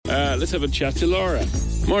let's have a chat to Laura.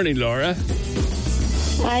 Morning, Laura.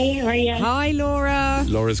 Hi, how are you? Hi, Laura.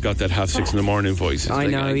 Laura's got that 6:30 in the morning voice. It's I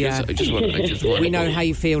know, yeah. I just want We know how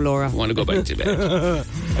you feel, Laura. I want to go back to bed.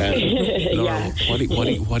 Laura,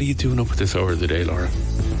 what are you doing up at this hour of the day, Laura?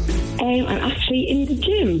 I'm actually in the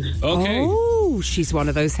gym. Okay. Oh, she's one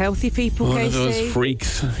of those healthy people, One Casey. of those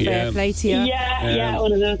freaks. Fair play to you. Yeah,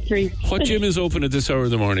 one of those three. What gym is open at this hour of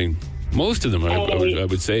the morning? Most of them, I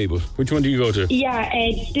would say, but which one do you go to? Yeah,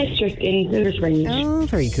 district in Silver Springs. Oh,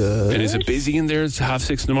 very good. And is it busy in there? It's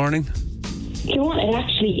 6:30 in the morning? You know what? It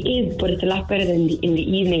actually is, but it's a lot better than in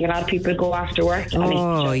the evening. A lot of people go after work. And Oh, it's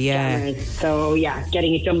just yeah. jammers. So, yeah,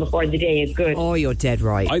 getting it done before the day is good. Oh, you're dead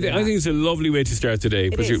right. I think it's a lovely way to start the day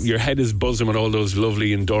because is. your head is buzzing with all those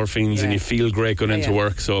lovely endorphins and you feel great going into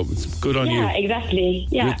work. So it's good on you. Yeah, exactly.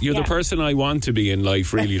 Yeah, You're the person I want to be in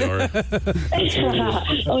life, really, Laura.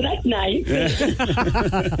 Oh, that's nice.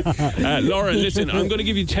 Laura, listen, I'm going to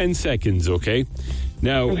give you 10 seconds, okay?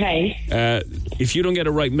 Now, if you don't get it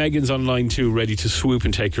right, Megan's online too, ready to swoop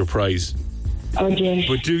and take your prize. Oh, dear.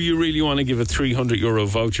 But do you really want to give a €300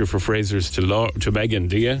 voucher for Fraser's to Megan,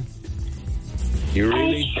 do you? You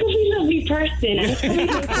really? She's a lovely person.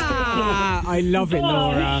 I love it,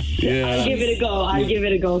 Laura. Yeah. I'll give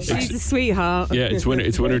it a go. She's a sweetheart. Yeah, it's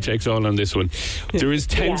winner takes all on this one. There is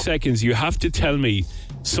 10 seconds. You have to tell me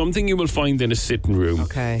something you will find in a sitting room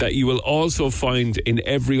that you will also find in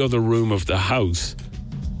every other room of the house.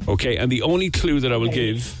 Okay, and the only clue that I will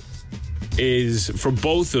give is for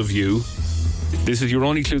both of you. This is your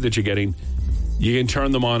only clue that you're getting. You can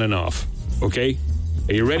turn them on and off. Okay?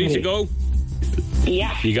 Are you ready to go?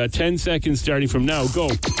 Yeah. You got 10 seconds starting from now. Go.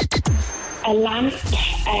 A lamp,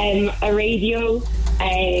 a radio,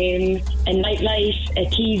 a nightlight, a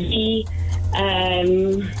TV,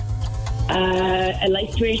 a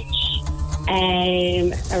light switch,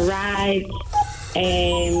 a rag.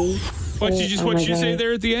 What did you say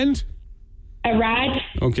there at the end? A rag.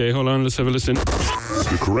 Okay, hold on. Let's have a listen.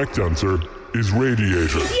 The correct answer is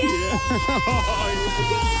radiator.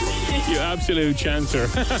 You absolute chancer.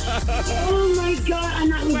 Oh my God!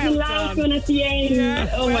 And that was the last one at the end. Yeah,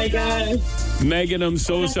 oh my God. Megan, I'm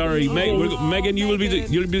so sorry. Megan, you'll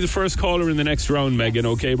be the first caller in the next round, Megan,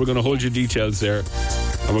 okay? We're going to hold your details there.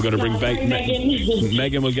 And we're going to bring back Megan.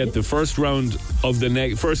 Megan will get the first round of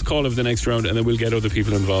the first call of the next round, and then we'll get other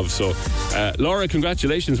people involved. So, Laura,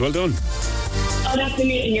 congratulations. Well done. Oh, that's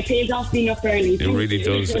amazing. It pays off being up early. It really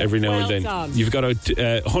does every now and then. Done. You've got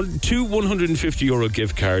two €150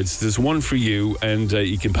 gift cards. There's one for you, and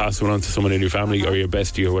you can pass one on to someone in your family or your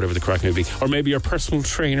bestie or whatever the crack may be. Or maybe your personal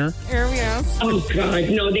trainer. Here we are. Oh God,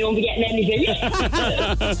 no, they won't be getting anything.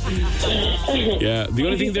 Yeah, the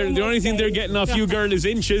only thing they're getting off you, girl, is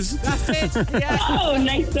inches. That's it. Yeah. Oh,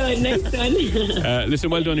 nice one. Listen,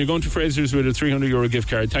 well done. You're going to Fraser's with a €300 gift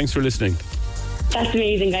card. Thanks for listening. That's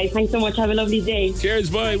amazing, guys. Thanks so much. Have a lovely day. Cheers,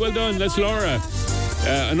 bye. Well done. That's Laura.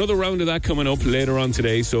 Another round of that coming up later on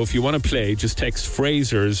today. So if you want to play, just text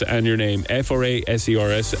Frasers and your name,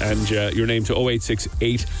 Frasers, and your name to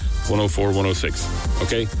 0868 104 106.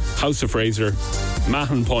 Okay? House of Fraser,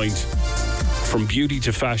 Mahon Point. From beauty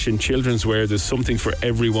to fashion, children's wear, there's something for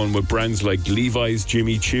everyone with brands like Levi's,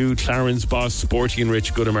 Jimmy Choo, Clarence, Boss, Sporty and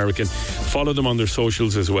Rich, Good American. Follow them on their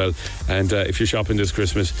socials as well. And if you're shopping this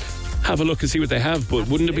Christmas, have a look and see what they have. But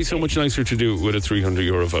wouldn't it be so much nicer to do it with a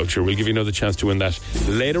 €300 voucher? We'll give you another chance to win that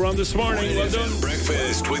later on this morning. Well done.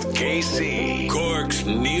 Breakfast with KC, Cork's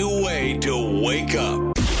new way to wake up.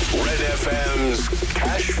 Red FM's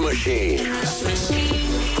Cash Machine.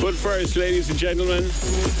 But first, ladies and gentlemen,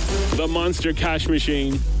 the Monster Cash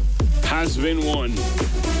Machine has been won.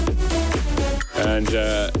 And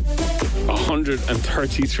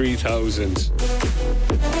 133,000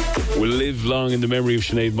 will live long in the memory of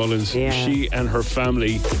Sinead Mullins. Yeah. She and her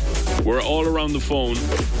family were all around the phone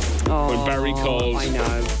when Barry called. I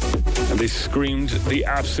know. And they screamed the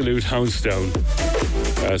absolute house down.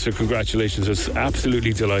 So congratulations. I was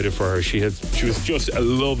absolutely delighted for her. She was just a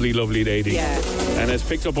lovely, lovely lady. Yeah. And has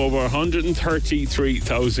picked up over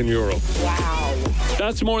 €133,000. Wow.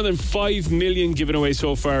 That's more than 5 million given away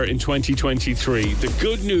so far in 2023. The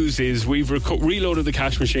good news is we've reloaded the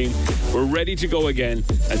cash machine. We're ready to go again,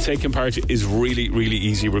 and taking part is really, really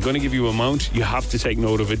easy. We're going to give you an amount. You have to take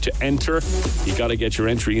note of it. To enter, you got to get your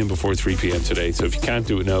entry in before 3 p.m. today. So if you can't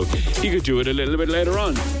do it now, you could do it a little bit later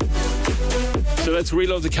on. So let's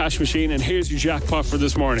reload the cash machine, and here's your jackpot for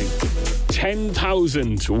this morning.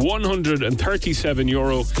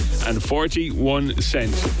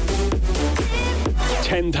 €10,137.41.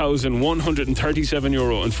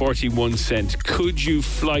 €10,137.41. Could you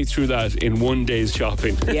fly through that in one day's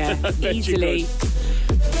shopping? Yeah, easily.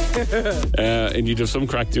 And you'd have some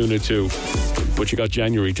crack doing it too. But you got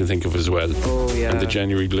January to think of as well. Oh, yeah. And the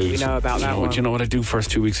January blues. We know about that one. Do you know what I do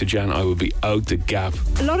first 2 weeks of Jan? I would be out the gap.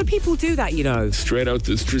 A lot of people do that, you know. Straight out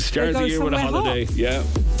the start of the year with a holiday. Hot. Yeah.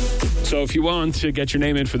 So if you want to get your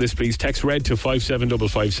name in for this, please text RED to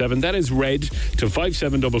 57557. That is RED to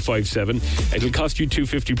 57557. It'll cost you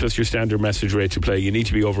 $2.50 plus your standard message rate to play. You need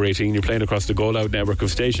to be over 18. You're playing across the Goal Out network of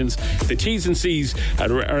stations. The T's and C's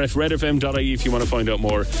are at redfm.ie if you want to find out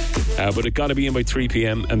more. But it got to be in by 3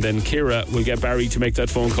 p.m. and then Ciara will get Barry to make that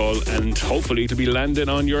phone call and hopefully it'll be landing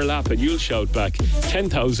on your lap and you'll shout back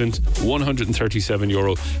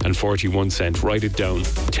 €10,137.41. Write it down.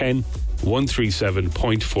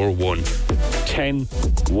 10,137.41.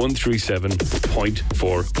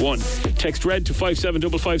 10,137.41. Text RED to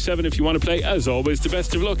 57557 if you want to play. As always, the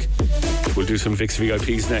best of luck. We'll do some VIX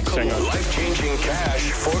VIPs next. Hang on. Life-changing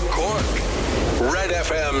cash for Cork. Red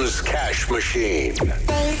FM's cash machine.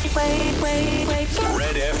 Red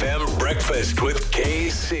FM breakfast with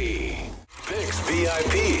KC. VIX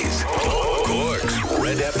VIPs. Cork's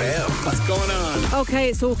Red FM. What's going on? Okay,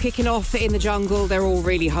 it's all kicking off in the jungle. They're all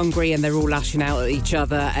really hungry and they're all lashing out at each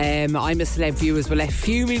other. I'm A Celeb viewers were left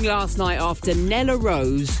fuming last night after Nella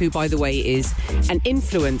Rose, who, by the way, is an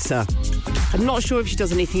influencer. I'm not sure if she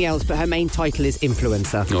does anything else, but her main title is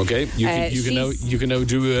influencer. Okay, you can now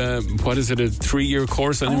do what is it, a 3-year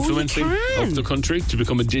course on influencing of the country to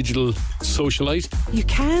become a digital socialite? You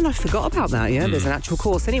can. I forgot about that. Yeah, there's an actual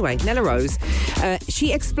course. Anyway, Nella Rose,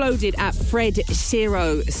 she exploded at Fred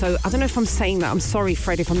Shiro. So I don't know if I'm saying that. I'm sorry,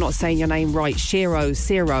 Fred, if I'm not saying your name right. Shiro. He is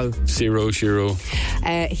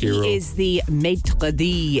the maître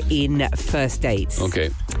d' in First Dates. Okay.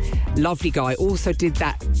 Lovely guy. Also did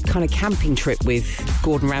that kind of camping trip with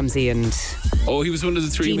Gordon Ramsay and... Oh, he was one of the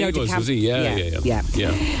three amigos, was he?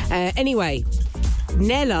 Yeah. Anyway,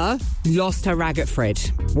 Nella lost her rag at Fred.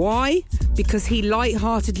 Why? Because he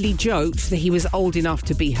lightheartedly joked that he was old enough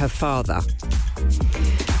to be her father.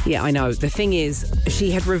 Yeah, I know. The thing is, she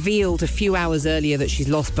had revealed a few hours earlier that she's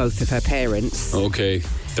lost both of her parents. Okay,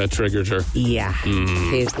 that triggered her. Yeah.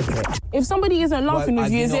 Here's the clip. If somebody isn't laughing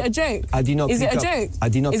with you, is it a joke? I did not Is pick it a up. joke? I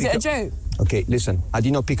did not Is pick it a up. joke? Okay, listen. I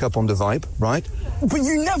did not pick up on the vibe, right? But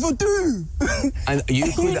you never do. And you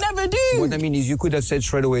never do. What I mean is, you could have said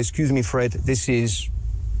straight away, "Excuse me, Fred. This is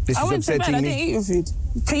I went to bed. upsetting I me." didn't eat your food.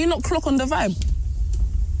 Can you not clock on the vibe?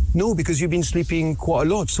 No, because you've been sleeping quite a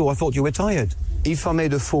lot, so I thought you were tired. If I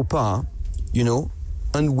made a faux pas,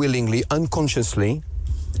 unwillingly, unconsciously,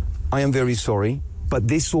 I am very sorry. But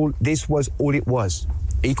this was all it was.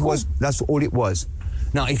 That's all it was.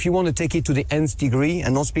 Now, if you want to take it to the nth degree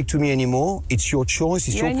and not speak to me anymore, it's your choice,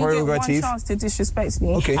 it's your prerogative. You only get one chance to disrespect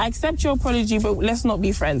me. Okay. I accept your apology, but let's not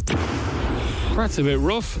be friends. That's a bit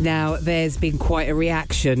rough. Now, there's been quite a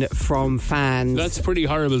reaction from fans. That's pretty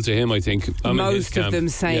horrible to him, I think. Most of them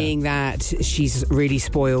saying that she's really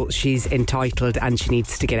spoiled, she's entitled, and she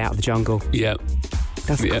needs to get out of the jungle. Yeah.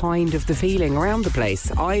 That's kind of the feeling around the place.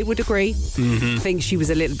 I would agree. I think she was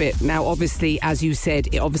a little bit... Now, obviously, as you said,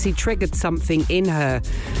 it obviously triggered something in her.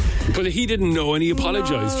 But he didn't know and he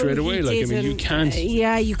apologised straight away. He I mean, you can't...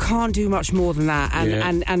 you can't do much more than that.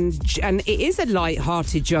 And it is a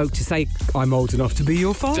light-hearted joke to say, I'm old enough to be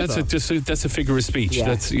your father. That's a figure of speech. Yeah.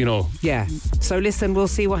 That's, Yeah. So listen, we'll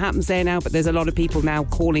see what happens there now, but there's a lot of people now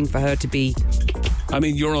calling for her to be... I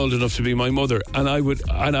mean, you're old enough to be my mother, and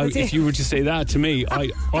if you were to say that to me,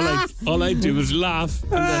 all I'd do is laugh.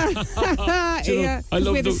 And then,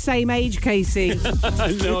 we're the same age, Casey.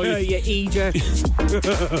 No, you eager.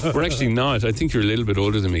 We're actually not. I think you're a little bit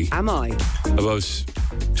older than me. Am I? About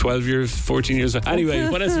 12 years, 14 years. Anyway,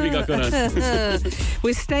 what else have we got going on?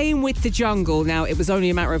 We're staying with the jungle. Now, it was only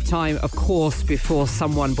a matter of time, of course, before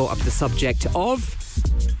someone brought up the subject of...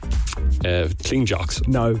 clean jocks.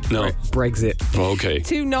 No. Brexit. Oh, okay.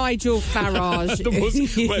 To Nigel Farage.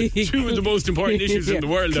 Two of the most important issues in the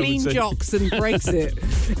world, clean I would say. jocks and Brexit.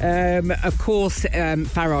 Of course,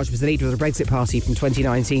 Farage was the leader of the Brexit Party from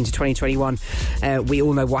 2019 to 2021. We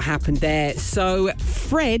all know what happened there. So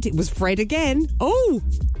it was Fred again. Oh,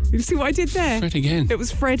 you see what I did there? Fred again. It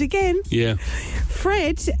was Fred again. Yeah.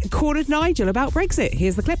 Fred cornered Nigel about Brexit.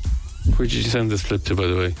 Here's the clip. Where did you send this clip to, by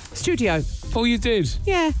the way? Studio. Oh, you did?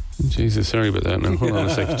 Yeah. Jesus, sorry about that. Now, hold on a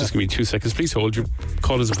second. Just give me 2 seconds. Please hold. Your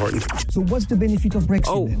call is important. So what's the benefit of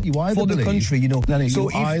Brexit then? You either for the believe- country, No, So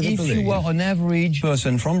if you were an average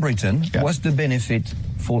person from Britain, what's the benefit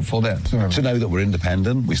for that? To know that we're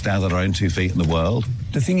independent, we stand on our own 2 feet in the world.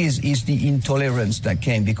 The thing is the intolerance that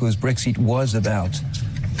came because Brexit was about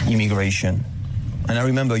immigration. And I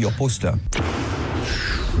remember your poster.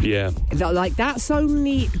 Yeah. Like, that's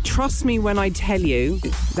only, trust me when I tell you,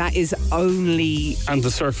 that is only And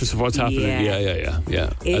the surface of what's happening. Yeah.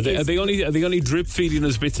 Are they only drip feeding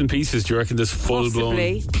us bits and pieces? Do you reckon there's full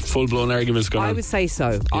blown arguments going on? I would say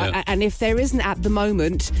so. Yeah. And if there isn't at the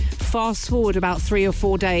moment, fast forward about 3 or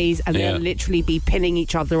 4 days, and they'll literally be pinning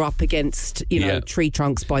each other up against tree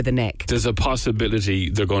trunks by the neck. There's a possibility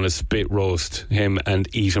they're going to spit roast him and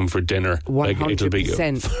eat him for dinner.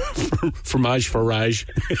 100%. Fromage for rage.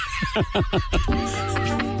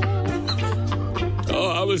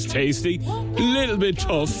 Oh, that was tasty. A little bit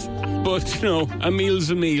tough, but a meal's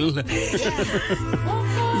a meal. Yeah,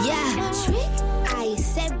 trick. I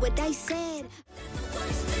said what I said.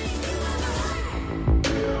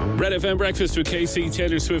 Red FM Breakfast with KC,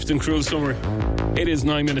 Taylor Swift and Cruel Summer. It is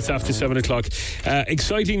 9 minutes after 7 o'clock.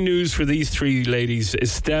 Exciting news for these three ladies,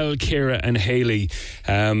 Estelle, Ciara and Hayley.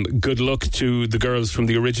 Good luck to the girls from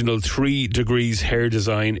the original 3 Degrees hair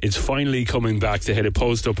design. It's finally coming back. They had a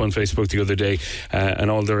post up on Facebook the other day,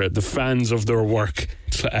 and all the fans of their work,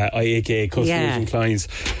 aka customers and clients,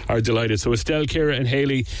 are delighted. So Estelle, Ciara and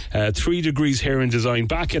Hayley, 3 Degrees hair and design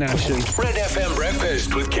back in action. Red FM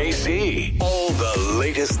Breakfast with KC. All the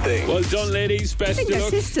latest things. Well done, ladies. Best I think of they're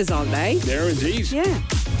luck. sisters, aren't they? They're indeed. Yeah.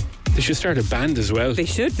 They should start a band as well. They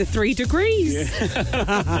should, the 3 Degrees.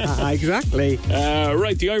 Exactly.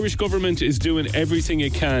 Right, the Irish government is doing everything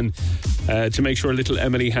it can to make sure little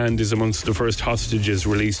Emily Hand is amongst the first hostages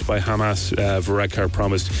released by Hamas, Varadkar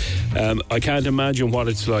promised. I can't imagine what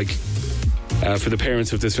it's like for the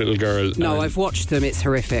parents of this little girl. No, I've watched them. It's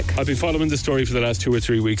horrific. I've been following the story for the last 2 or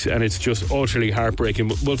 3 weeks, and it's just utterly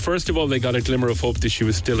heartbreaking. Well, first of all, they got a glimmer of hope that she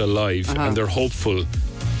was still alive, and they're hopeful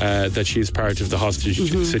that she is part of the hostage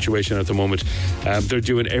situation at the moment. They're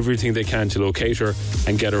doing everything they can to locate her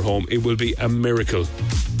and get her home. It will be a miracle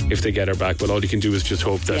if they get her back, but all you can do is just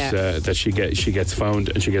hope that that she gets found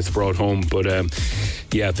and she gets brought home. But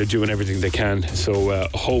they're doing everything they can, so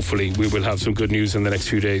hopefully we will have some good news in the next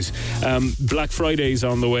few days. Black Friday is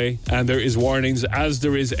on the way, and there is warnings, as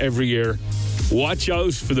there is every year. Watch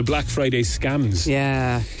out for the Black Friday scams.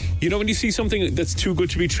 Yeah. When you see something that's too good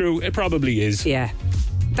to be true, it probably is. Yeah.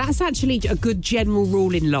 That's actually a good general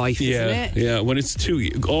rule in life, isn't it? Yeah, when it's too,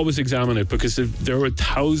 always examine it, because there are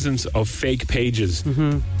thousands of fake pages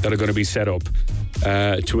that are going to be set up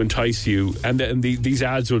to entice you, and then these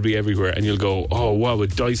ads will be everywhere, and you'll go, oh wow, a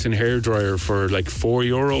Dyson hairdryer for like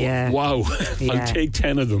 €4. Yeah. Wow, I'll take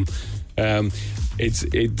 10 of them.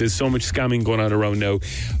 There's so much scamming going on around now,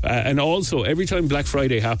 and also every time Black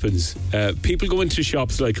Friday happens, people go into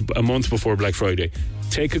shops like a month before Black Friday,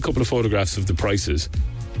 take a couple of photographs of the prices.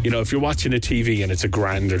 If you're watching a TV and it's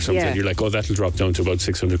 $1,000 or something, you're like, oh, that'll drop down to about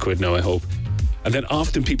 £600 now, I hope. And then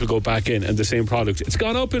often people go back in and the same product, it's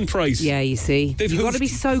gone up in price. Yeah, you see. You've got to be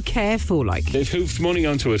so careful. They've hoofed money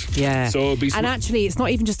onto it. Yeah. So and actually, it's not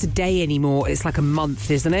even just a day anymore. It's like a month,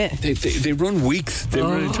 isn't it? They run weeks. They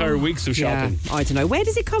run entire weeks of shopping. Yeah, I don't know. Where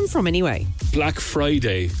does it come from anyway? Black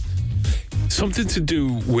Friday. Something to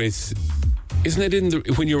do with... Isn't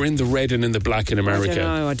it when you're in the red and in the black in America?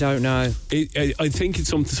 I don't know. I think it's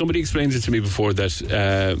something. Somebody explains it to me before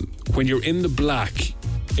that when you're in the black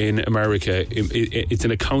in America, it's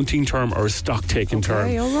an accounting term or a stock taking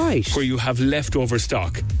term. All right. Where you have leftover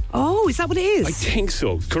stock. Oh, is that what it is? I think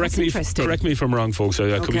so. Correct me if I'm wrong, folks.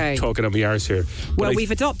 I could be talking up my arse here. Well,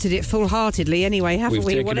 we've adopted it full-heartedly anyway, haven't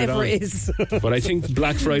we? Whatever it is. But I think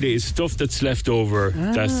Black Friday is stuff that's left over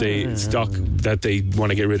that's the stock that they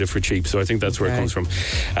want to get rid of for cheap. So I think that's where it comes from.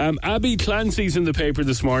 Abby Clancy's in the paper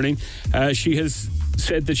this morning. She has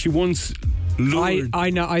said that she once lured... I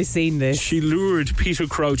know, I've seen this. She lured Peter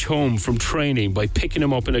Crouch home from training by picking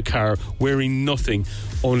him up in a car wearing nothing,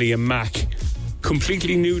 only a Mac.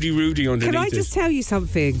 Completely nudie-roody underneath. Can I just tell you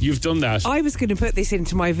something? You've done that. I was going to put this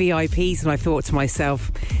into my VIPs, and I thought to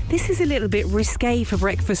myself, this is a little bit risque for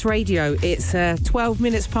breakfast radio. It's 12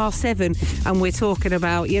 minutes past 7, and we're talking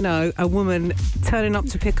about, a woman turning up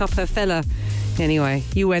to pick up her fella. Anyway,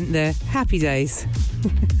 you went there. Happy days.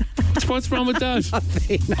 What's wrong with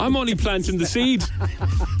that? I'm only planting the seed.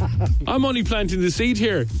 I'm only planting the seed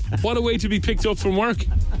here. What a way to be picked up from work.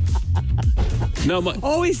 No,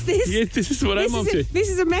 is this? Yeah, this is what I'm up to. This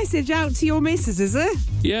is a message out to your missus, is it?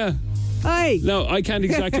 Yeah. Hey. No, I can't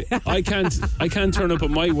exactly. I can't turn up at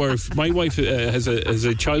my wife. My wife has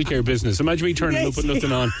a childcare business. Imagine me turning up with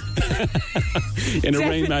nothing on in a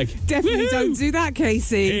rain bag. Definitely don't do that,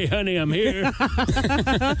 Casey. Hey, honey, I'm here.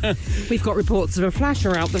 We've got reports of a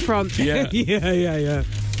flasher out the front. Yeah. Yeah.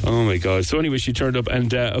 Oh my God. So anyway, she turned up,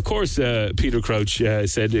 and of course Peter Crouch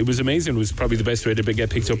said it was amazing. It was probably the best way to get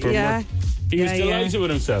picked up from work. He was delighted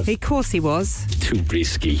with himself. Of course he was. Too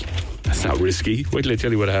risky. That's not risky. Wait till I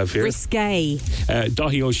tell you what I have here. Risque.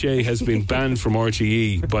 Daithí O'Shea has been banned from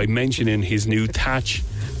RTE by mentioning his new thatch.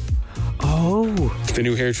 Oh. The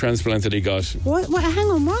new hair transplant that he got. What? Hang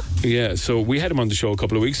on, what? Yeah, so we had him on the show a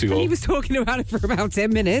couple of weeks ago. And he was talking about it for about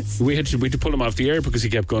 10 minutes. We had to pull him off the air because he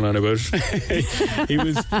kept going on about it.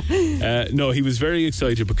 He was very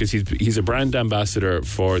excited because he's a brand ambassador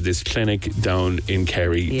for this clinic down in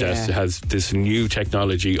Kerry that has this new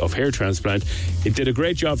technology of hair transplant. It did a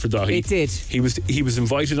great job for Daithí. It did. He was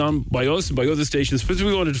invited on by us and by other stations because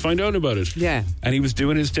we wanted to find out about it. Yeah. And he was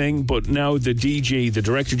doing his thing, but now the DG, the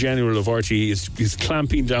Director General of RTE, is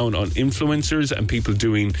clamping down on influencers and people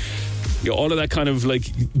doing all of that kind of like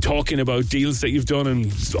talking about deals that you've done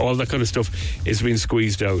and all that kind of stuff is being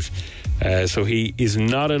squeezed out. So he is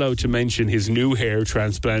not allowed to mention his new hair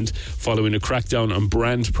transplant following a crackdown on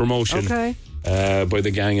brand promotion. Okay. By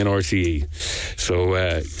the gang in RTE. So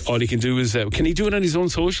all he can do is can he do it on his own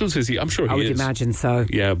socials? Is he? I'm sure he is. I would imagine so.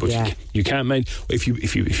 Yeah, but you can't mention if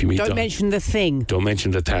you meet. Don't mention the thing. Don't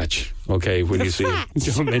mention the thatch. Okay, when you see it,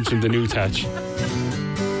 don't mention the new thatch.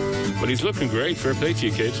 But he's looking great. Fair play to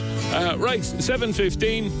you, kid. Right,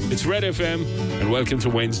 7:15. It's Red FM, and welcome to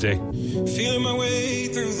Wednesday. Feeling my way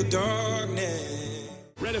through the darkness.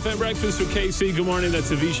 Red FM Breakfast with KC. Good morning.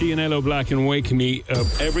 That's Avicii and Elo Black and Wake Me Up.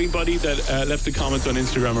 Everybody that left a comment on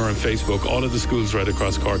Instagram or on Facebook, all of the schools right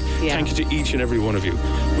across Cork, thank you to each and every one of you.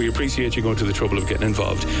 We appreciate you going to the trouble of getting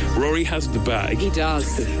involved. Rory has the bag. He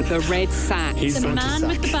does. The red sack. He's the man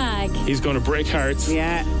with the bag. He's going to break hearts.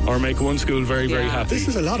 Yeah. Or make one school very, very happy. This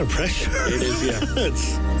is a lot of pressure. It is,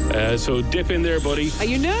 yeah. So dip in there, buddy. Are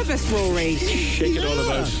you nervous, Rory? Shake it all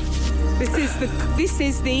about. This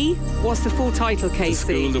is the what's the full title, Casey? The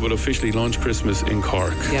school that will officially launch Christmas in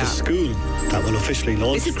Cork. Yeah. The school that will officially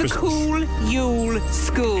launch This is Christmas. the Cool Yule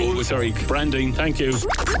School. Oh, sorry, branding. Thank you.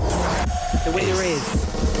 The winner is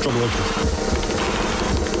Drum roll.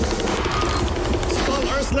 Skull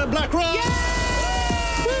Ursula Blackrock. All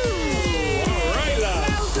right, lad.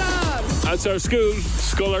 Well done. That's our school,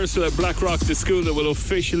 Skull Ursula Blackrock, the school that will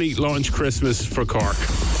officially launch Christmas for Cork.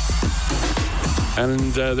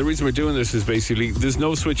 And the reason we're doing this is basically there's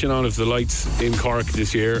no switching on of the lights in Cork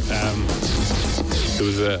this year. There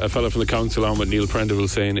was a fellow from the council on with Neil Prendeville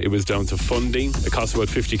saying it was down to funding. It costs about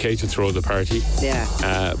 50k to throw the party. Yeah.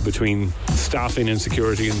 Between staffing and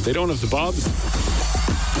security, and they don't have the bobs.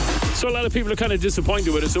 So a lot of people are kind of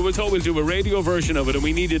disappointed with it, so we thought we'll do a radio version of it, and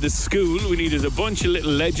we needed a school, we needed a bunch of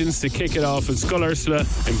little legends to kick it off, and Skull Ursula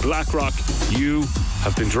in Blackrock, you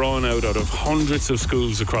have been drawn out of hundreds of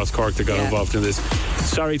schools across Cork that got involved in this.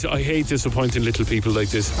 Sorry, I hate disappointing little people like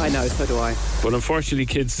this. I know, so do I. But unfortunately,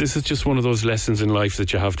 kids, this is just one of those lessons in life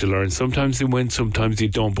that you have to learn. Sometimes you win, sometimes you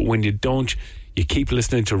don't, but when you don't, you keep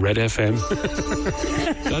listening to Red FM.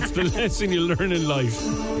 That's the lesson you learn in life.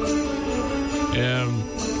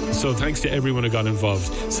 So thanks to everyone who got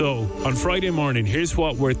involved. So on Friday morning, here's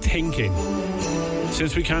what we're thinking.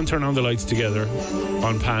 Since we can't turn on the lights together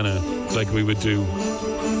on Pana like we would do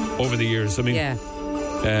over the years, I mean,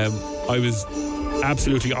 I was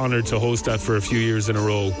absolutely honoured to host that for a few years in a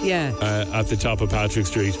row. At the top of Patrick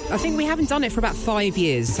Street. I think we haven't done it for about 5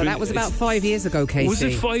 years. So that was about 5 years ago, Casey. Was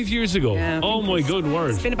it 5 years ago? Yeah, oh my good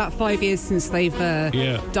word. It's been about 5 years since they've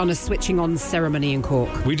done a switching on ceremony in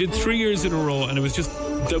Cork. We did 3 years in a row, and it was just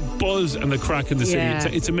the buzz and the crack in the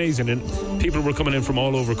city. It's amazing, and people were coming in from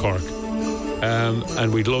all over Cork.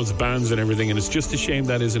 And we'd loads of bands and everything, and it's just a shame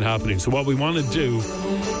that isn't happening. So what we want to do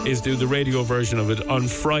is do the radio version of it on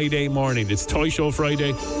Friday morning. It's Toy Show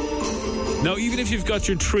Friday. Now, even if you've got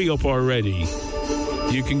your tree up already,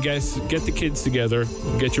 you can get the kids together,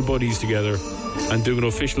 get your buddies together, and do an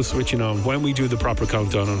official switching on when we do the proper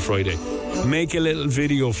countdown on Friday. Make a little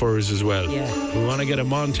video for us as well. Yeah. We want to get a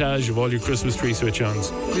montage of all your Christmas tree switch-ons.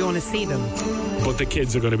 We want to see them. But the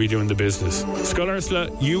kids are going to be doing the business. Skull Ursula,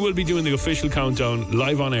 you will be doing the official countdown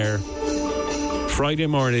live on air Friday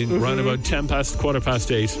morning, around about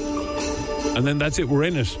 8:10. And then that's it, we're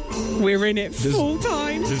in it. We're in it full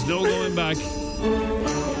time. There's no going back.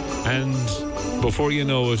 And before you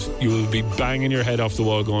know it, you will be banging your head off the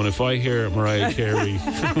wall going, if I hear Mariah Carey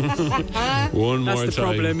one more time. That's the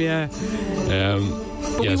problem,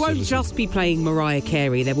 But we won't just be playing Mariah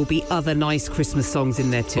Carey. There will be other nice Christmas songs in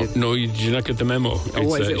there too. No, you do not get the memo.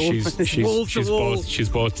 She's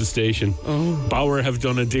bought the station. Bauer have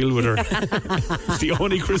done a deal with her. It's the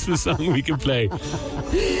only Christmas song we can play.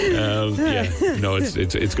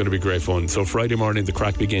 It's going to be great fun. So Friday morning, the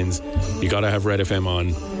crack begins. You got to have Red FM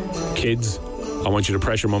on. Kids, I want you to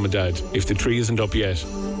pressure mum and dad. If the tree isn't up yet,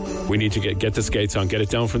 we need to get the skates on, get it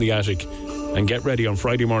down from the attic, and get ready on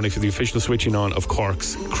Friday morning for the official switching on of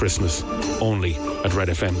Cork's Christmas, only at Red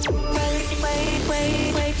FM.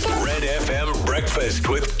 Red FM Breakfast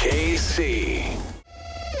with KC.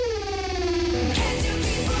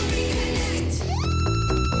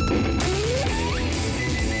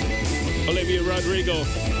 Olivia Rodrigo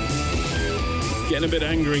getting a bit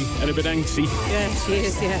angry and a bit angsty. Yeah, she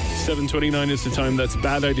is, yeah. 7:29 is the time. That's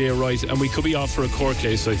bad idea, right? And we could be off for a court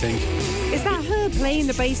case, I think. Is that her playing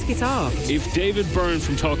the bass guitar? If David Byrne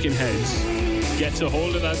from Talking Heads gets a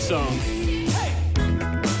hold of that song,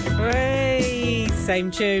 Hey,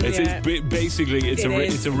 same tune. basically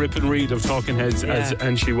it's a rip and read of Talking Heads,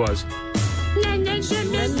 and she was.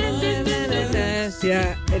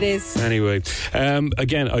 Yeah, it is. Anyway,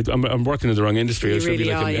 again, I'm working in the wrong industry. I should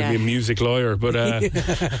be like a music lawyer. But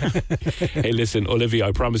hey, listen, Olivia,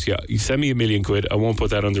 I promise you send me £1 million. I won't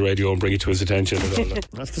put that on the radio and bring it to his attention at all.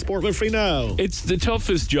 That's the sport we're free now. It's the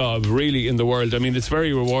toughest job, really, in the world. I mean, it's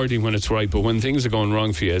very rewarding when it's right, but when things are going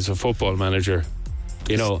wrong for you as a football manager,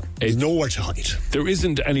 you know, there's nowhere to hide. There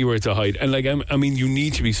isn't anywhere to hide. And like, I mean, you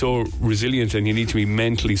need to be so resilient and you need to be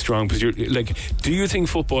mentally strong, because you're like, do you think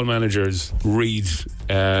football managers read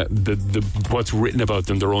the what's written about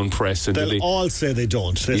them, their own press? And They'll all say they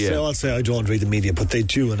don't. They'll all say I don't read the media, but they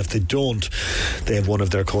do. And if they don't, they have one of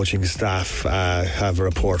their coaching staff have a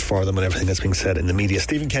report for them and everything that's being said in the media.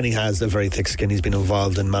 Stephen Kenny has a very thick skin. He's been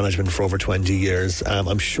involved in management for over 20 years.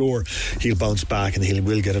 I'm sure he'll bounce back and he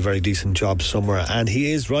will get a very decent job somewhere. And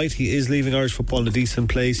he is right. He is leaving Irish football in a decent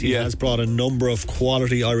place. He has brought a number of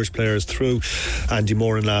quality Irish players through. Andy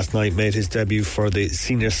Moran last night made his debut for the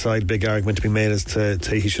senior side. Big argument to be made as to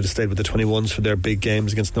he should have stayed with the 21s for their big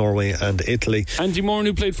games against Norway and Italy. Andy Moran,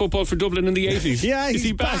 who played football for Dublin in the 80s. Yeah, is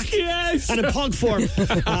he back? Yes. And in pog form.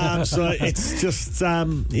 So it's just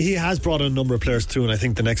he has brought a number of players through, and I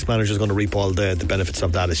think the next manager is going to reap all the benefits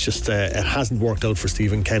of that. It's just it hasn't worked out for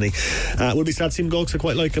Stephen Kenny. We'll be sad to see him go because I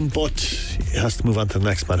quite like him, but he has to move on to the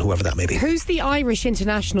next man, whoever that may be. Who's the Irish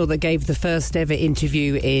international that gave the first ever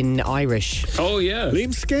interview in Irish? Oh yeah,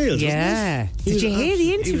 Liam Scales. Yeah. Did you hear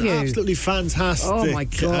the interview? He was absolutely fantastic. Oh my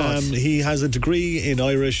God. He has a degree in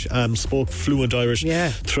Irish, spoke fluent Irish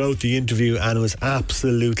throughout the interview, and it was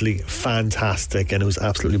absolutely fantastic, and it was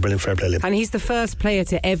absolutely brilliant. Fair play, Liam. And he's the first player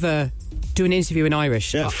to ever do an interview in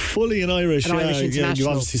Irish. Yeah, fully in Irish. Irish international. You've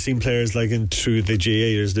obviously seen players like through the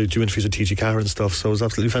GA years, they do interviews with TG Carr and stuff, so it was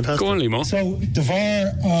absolutely fantastic. Go on, Limo. So the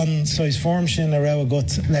VAR on size form sin a raibh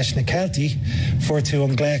gut leis na Celti for to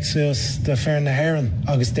an gléic suas de fear na Heron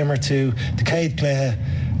agus dimmer to the Cade Cléthe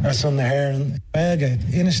ar son na Heron Belga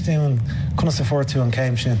inistún kunna sa for to an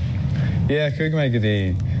céim sin. Yeah, could make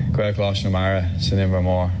the Gweil Clash na Mara sin imber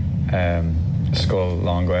more skull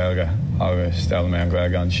long Gweilga agus stel me an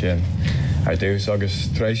Gweilga an sin. I do, so agus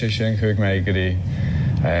treisha sin could make the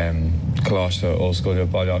Clash to old school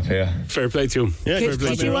ballot here. Fair play to him. Yeah,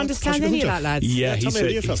 did you understand any of that, lads? Yeah, he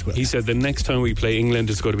said the next time we play England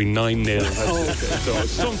it's going to be 9-0.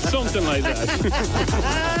 So something like that.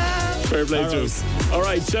 Fair play to him.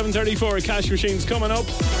 Alright, 7:34, Cash Machine's coming up.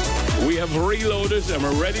 We have reloaded and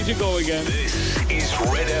we're ready to go again. This is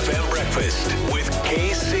Red FM Breakfast with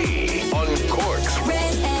KC on Cork's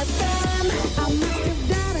Red FM.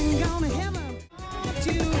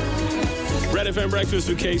 Red FM Breakfast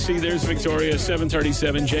with KC. There's Victoria.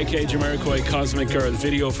 7:37. JK Jamiroquai, Cosmic Girl.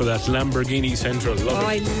 Video for that Lamborghini Central.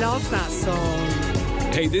 I love that song.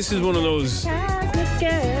 Hey, this is one of those.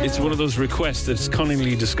 It's one of those requests that's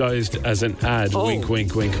cunningly disguised as an ad. Oh. Wink,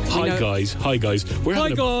 wink, wink. Hi guys. We're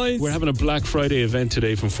having a Black Friday event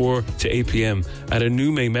today from 4 to 8 p.m. at a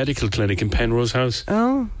Nume Medical Clinic in Penrose House.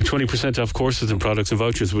 Oh. 20% off courses and products and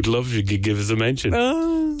vouchers. Would love if you could give us a mention.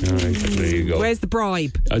 Oh. All right, there you go. Where's the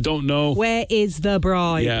bribe? I don't know. Where is the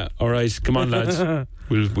bribe? Yeah, all right. Come on, lads.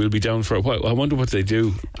 We'll be down for a while. I wonder what they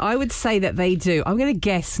do. I would say that they do. I'm going to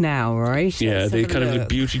guess now, right? Yeah, they kind of like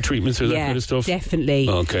beauty treatments or that kind of stuff? Definitely.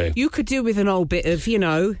 Okay. You could do with an old bit of,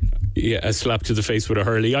 Yeah, a slap to the face with a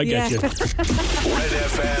hurley. I get you. Red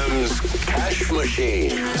FM's Cash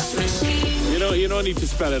Machine. You don't need to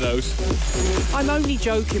spell it out. I'm only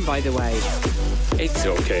joking, by the way. It's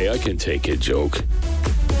okay. I can take a joke.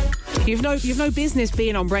 You've no business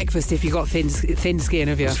being on breakfast if you've got thin skin,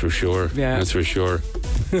 have you? That's for sure. Yeah. That's for sure.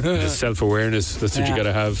 Self-awareness. That's what you got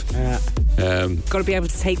to have. Yeah. Got to be able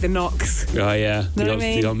to take the knocks. Oh, yeah.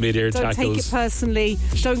 The old mid-air tackles. Don't take it personally.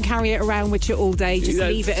 Don't carry it around with you all day. Just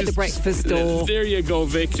leave it at the breakfast door. There you go,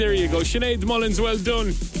 Vic. There you go. Sinead Mullins, well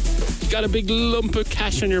done. Got a big lump of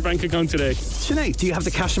cash on your bank account today. Sinead, do you have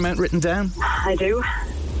the cash amount written down? I do.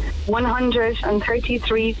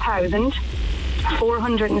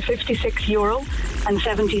 133,456 euro and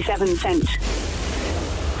 77 cents.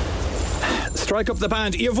 Strike up the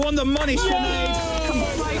band. You've won the money, Sinead.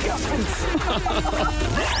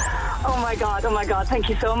 Oh my God, thank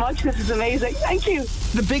you so much. This is amazing. Thank you.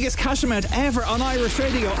 The biggest cash amount ever on Irish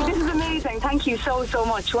radio. This is amazing. Thank you so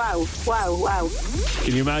much. Wow.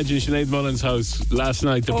 Can you imagine Sinead Mullen's house last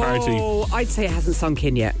night, the party? Oh, I'd say it hasn't sunk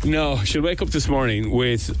in yet. No, she'll wake up this morning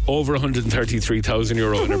with over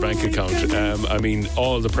 €133,000 in her bank account. I mean,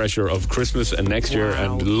 all the pressure of Christmas and next year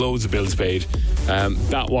and loads of bills paid.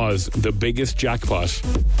 That was the biggest jackpot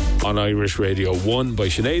on Irish radio, won by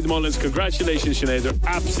Sinead Mullins. Congratulations, Sinead. They're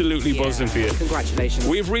absolutely buzzing for you. Congratulations.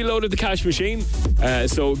 We've reloaded the cash machine,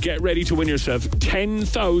 so get ready to win yourself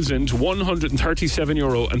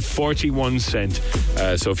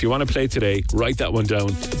 €10,137.41. So if you want to play today, write that one down.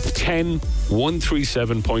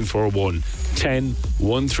 10,137.41.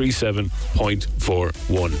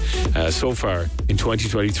 10,137.41. So far in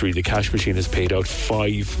 2023, the cash machine has paid out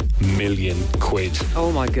 £5 million.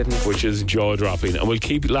 Oh my goodness. Which is jaw-dropping. And we'll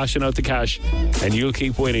keep lashing out the cash, and you'll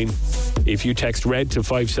keep winning if you text RED to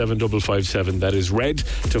 57557. That is RED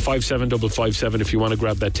to 57557 if you want to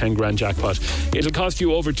grab that 10 grand jackpot. It'll cost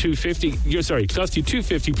you over cost you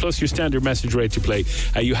 $250 plus your standard message rate to play.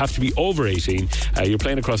 You have to be over 18. You're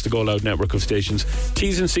playing across the Go Loud network of stations.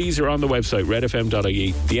 T's and C's are on the website,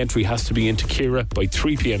 redfm.ie. The entry has to be into Ciara by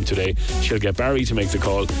 3 p.m. today. She'll get Barry to make the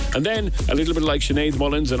call. And then, a little bit like Sinead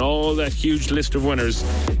Mullins and all that huge list of winners,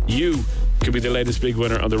 you could be the latest big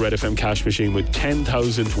winner on the Red FM cash machine with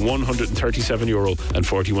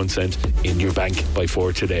 €10,137.41 in your bank by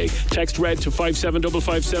 4 today. Text RED to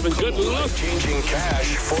 57557. Good luck. Changing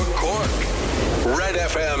cash for Cork. Red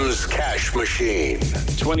FM's cash machine.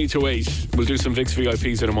 20 to 8. We'll do some VIX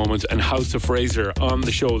VIPs in a moment, and House of Fraser on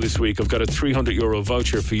the show this week. I've got a €300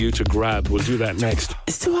 voucher for you to grab. We'll do that next.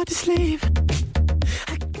 It's too hard to sleep.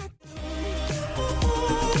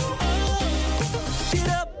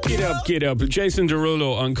 Get up. Jason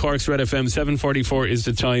Derulo on Cork's Red FM. 7:44 is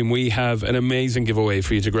the time. We have an amazing giveaway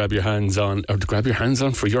for you to grab your hands on. Or to grab your hands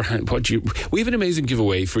on for your hand. We have an amazing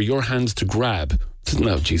giveaway for your hands to grab.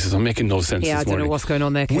 No, Jesus, I'm making no sense. Yeah, this I don't know what's going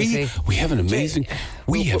on there, Casey. We have an amazing.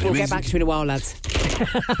 We'll get back to you in a while, lads.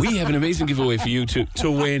 We have an amazing giveaway for you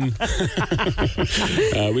to win.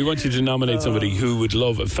 We want you to nominate somebody who would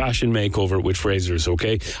love a fashion makeover with Fraser's,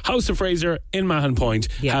 okay? House of Fraser in Mahon Point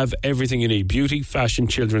have everything you need. Beauty, fashion,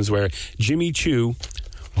 children's wear. Jimmy Choo.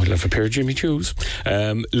 I'd love a pair of Jimmy Choos.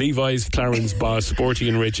 Levi's, Clarence, Boss, Sporty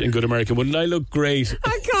and Rich and Good American. Wouldn't I look great?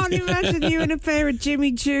 I can't imagine you in a pair of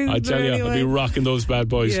Jimmy Choos. I tell you, I'd be rocking those bad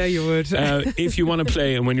boys. Yeah, you would. If you want to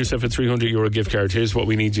play and win yourself a €300 gift card, here's what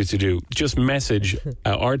we need you to do. Just message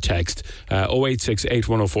or text 086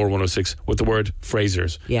 8104 106 with the word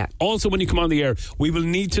Fraser's. Yeah. Also, when you come on the air, we will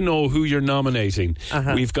need to know who you're nominating.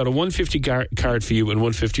 We've got a $150 card for you and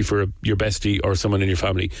 $150 for your bestie or someone in your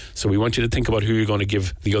family. So we want you to think about who you're going to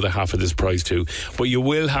give the other half of this prize to. But you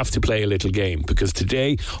will have to play a little game, because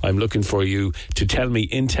today I'm looking for you to tell me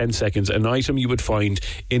in 10 seconds an item you would find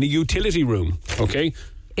in a utility room, okay?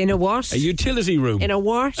 In a what? A utility room. In a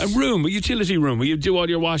what? A utility room where you do all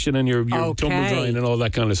your washing and your tumble drying and all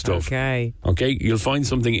that kind of stuff. Okay, you'll find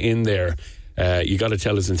something in there. You got to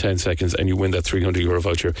tell us in 10 seconds and you win that €300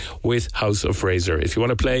 voucher with House of Fraser. If you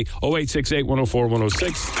want to play, 0868 104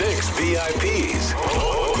 106. VIX VIPs.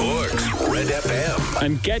 Cork's Red FM.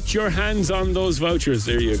 And get your hands on those vouchers.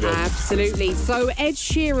 There you go. Absolutely. So Ed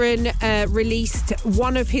Sheeran released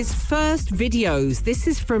one of his first videos. This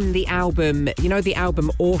is from the album, the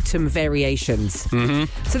album Autumn Variations. Mm-hmm.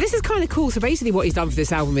 So this is kind of cool. So basically what he's done for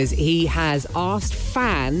this album is he has asked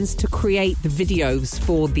fans to create the videos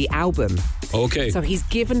for the album. Okay. So he's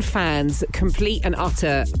given fans complete and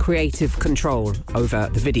utter creative control over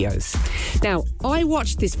the videos. Now, I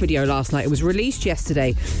watched this video last night. It was released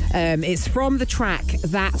yesterday. It's from the track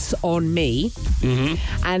That's On Me. Mm-hmm.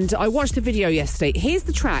 And I watched the video yesterday. Here's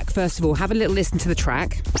the track. First of all, have a little listen to the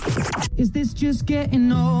track. Is this just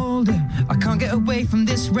getting older? I can't get away from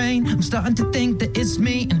this rain. I'm starting to think that it's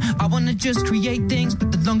me, and I want to just create things,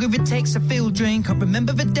 but the longer it takes, I feel drained. Can't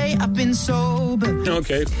remember the day I've been sober.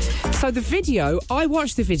 Okay. So the video, I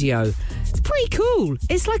watched the video. It's pretty cool.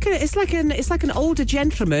 It's like an older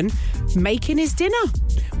gentleman making his dinner,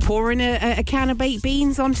 pouring a can of baked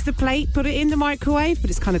beans onto the plate, put it in the microwave. But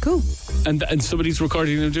it's kind of cool. And somebody's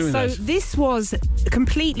recording him doing that. So this was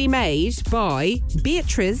completely made by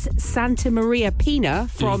Beatriz Santa Maria Pina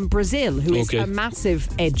from Brazil, who is a massive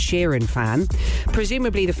Ed Sheeran fan.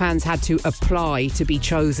 Presumably the fans had to apply to be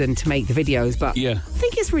chosen to make the videos, but I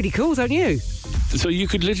think it's really cool, don't you? So you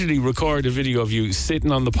could literally record a video of you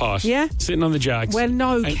sitting on the pot, sitting on the jacks. Well,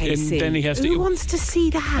 no, and Casey. then he has Who wants to see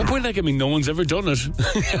that? Well, like, I mean, no one's ever done it.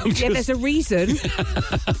 Yeah, there's a reason.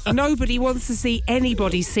 Nobody wants to see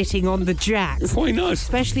anybody sitting on the jacks. Why not?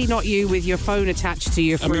 Especially not you with your phone attached to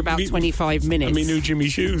you for about 25 minutes. I mean, new Jimmy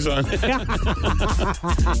shoes on.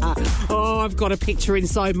 Oh, I've got a picture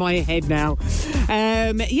inside my head now.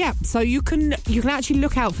 Yeah, so you can actually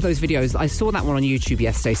look out for those videos. I saw that one on YouTube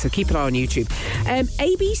yesterday, so keep an eye on YouTube.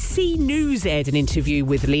 ABC News aired an interview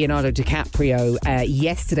with Leonardo DiCaprio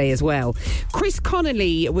yesterday as well. Chris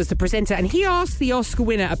Connolly was the presenter, and he asked the Oscar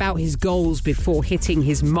winner about his goals before hitting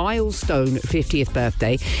his milestone 50th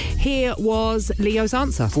birthday. Here was Leo's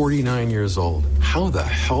answer. 49 years old. How the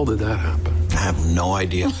hell did that happen? I have no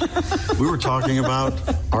idea. We were talking about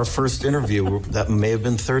our first interview that may have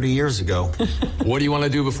been 30 years ago. What do you want to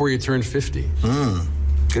do before you turn 50?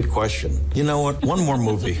 Good question. You know what? One more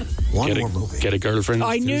movie. One more movie. Get a girlfriend.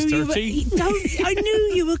 I knew you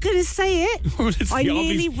were going to say it. I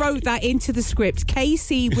nearly wrote that into the script.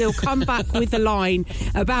 Casey will come back with a line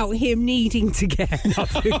about him needing to get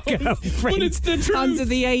another girlfriend but it's the truth. under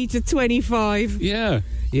the age of 25. Yeah.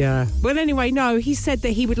 Yeah. Well, anyway, no, he said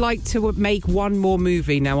that he would like to make one more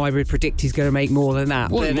movie. Now, I would predict he's going to make more than that.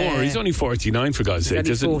 One more? He's only 49, for God's sake.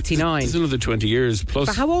 He's only 49. There's another 20 years plus.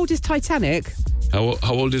 But how old is Titanic? How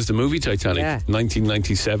old is the movie Titanic? Yeah.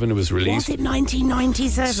 1997 it was released. Was it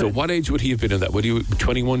 1997? So what age would he have been in that? Would he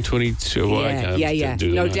 21, 22? Yeah.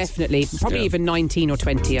 No, definitely. Probably even 19 or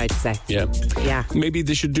 20, I'd say. Yeah. Maybe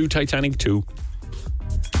they should do Titanic 2.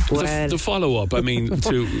 Well, the follow-up, I mean,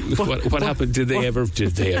 to what happened? Did they ever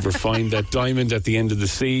find that diamond at the end of the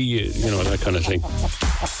sea? You know, that kind of thing.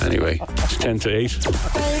 Anyway, it's 10 to 8.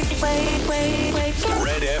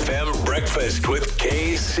 Red FM Breakfast with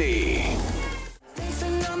KC.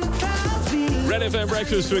 Red FM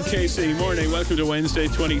Breakfast with KC. Morning. Welcome to Wednesday,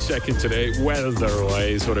 22nd today.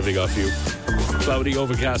 Weather-wise, what have we got for you? Cloudy,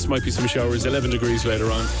 overcast, might be some showers, 11 degrees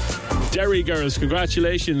later on. Derry girls,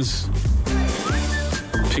 congratulations.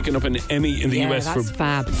 Picking up an Emmy in the US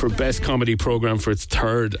for Best Comedy Programme for its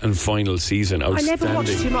third and final season. Outstanding. I never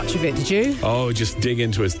watched too much of it, did you? Oh, just dig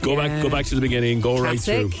into it. Go back to the beginning, go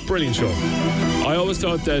Classic. right through. Brilliant show. I always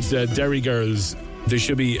thought that Derry girls, there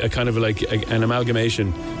should be a kind of an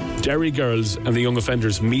amalgamation. Derry girls and the young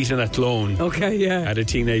offenders meet in Athlone. Okay, yeah. At a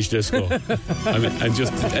teenage disco. I mean, and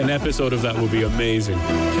just an episode of that would be amazing.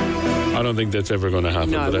 I don't think that's ever going to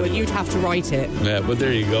happen. No, but well, anyway. you'd have to write it. Yeah, but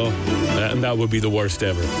there you go. And that would be the worst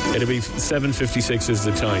ever. It'll be 7:56 is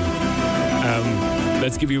the time.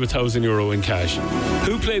 Let's give you €1,000 in cash.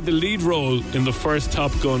 Who played the lead role in the first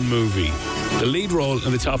Top Gun movie? The lead role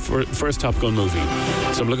in the first Top Gun movie.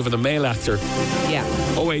 So I'm looking for the male actor. Yeah.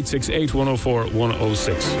 0868 104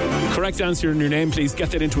 106. Correct answer in your name, please. Get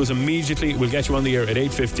that into us immediately. We'll get you on the air at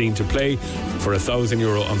 8:15 to play for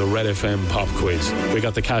 €1,000 on the Red FM Pop Quiz. We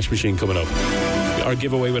got the cash machine coming up. Our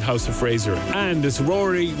giveaway with House of Fraser. And it's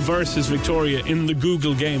Ruairi versus Victoria in the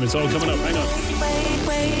Google game. It's all coming up. Hang on.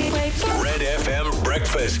 Red FM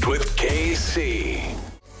Breakfast with KC.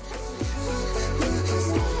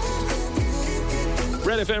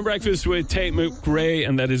 Red FM Breakfast with Tate McRae,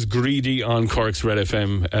 and that is Greedy on Cork's Red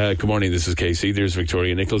FM. Good morning, this is KC. There's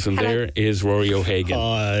Victoria Nicholson. Hello. There is Rory O'Hagan.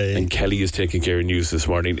 Hi. And Kelly is taking care of news this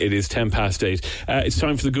morning. It is 8:10. It's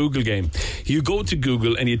time for the Google game. You go to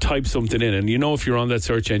Google and you type something in, and you know if you're on that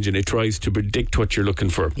search engine, it tries to predict what you're looking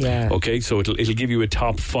for. Yeah. Okay, so it'll give you a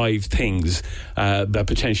top 5 things that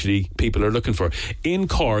potentially people are looking for. In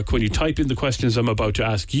Cork, when you type in the questions I'm about to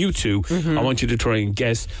ask you to, I want you to try and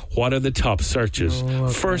guess what are the top searches. Okay.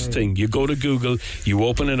 First thing, you go to Google, you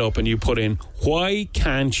open it up and you put in, why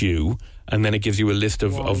can't you? And then it gives you a list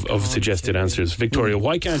of suggested answers. Victoria,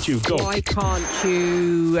 why can't you? Go. Why can't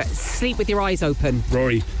you sleep with your eyes open?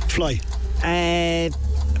 Rory. Fly.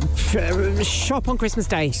 Shop on Christmas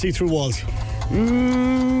Day. See through walls.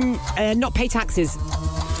 Not pay taxes.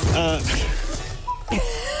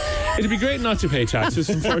 It'd be great not to pay taxes,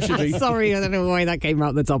 unfortunately. Sorry, I don't know why that came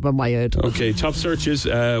out the top of my head. Okay, top searches.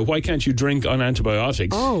 Why can't you drink on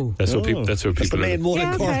antibiotics? That's what people. That's the main one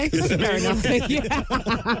in Cork. Fair enough. Yeah.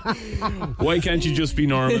 Why can't you just be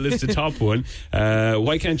normal? It's the top one.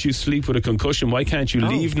 Why can't you sleep with a concussion? Why can't you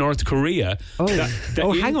leave North Korea?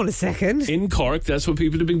 Hang on a second. In Cork, that's what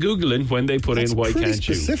people have been Googling when they put in why can't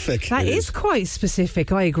specific. That is quite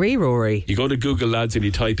specific. I agree, Rory. You go to Google, lads, and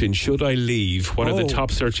you type in should I leave? What are the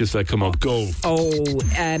top searches that come up? Go.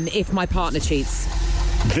 If my partner cheats.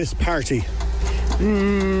 This party.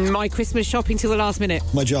 My Christmas shopping till the last minute.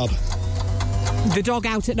 My job. The dog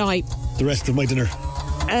out at night. The rest of my dinner.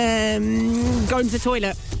 Going to the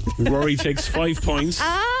toilet. Rory takes 5 points.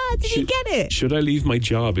 Did you get it? Should I leave my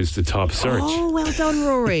job is the top search. Oh, well done,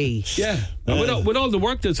 Rory. Yeah. With all the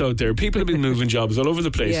work that's out there, people have been moving jobs all over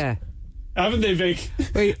the place. Yeah. Haven't they, Vic?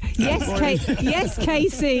 Yes,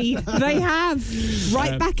 Casey, they have.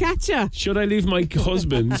 Right back at you. Should I leave my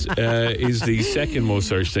husband is the second most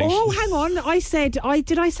searched thing. Oh, hang on.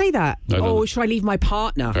 Did I say that? Should I leave my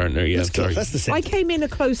partner? Partner, yeah. Sorry. That's the same. I came in a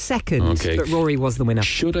close second, Okay. but Rory was the winner.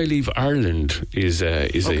 Should I leave Ireland is a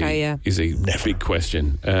big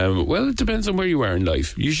question. Well, it depends on where you are in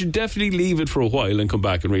life. You should definitely leave it for a while and come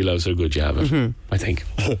back and realise how good you have it. I think.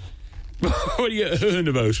 What are you about?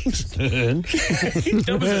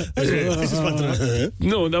 That was it.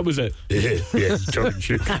 No, that was it.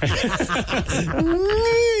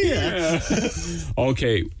 Yeah.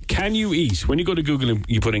 Okay. Can you eat? When you go to Google and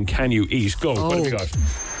you put in "can you eat," go. What have you got?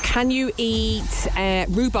 Can you eat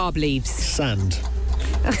rhubarb leaves? Sand.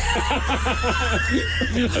 I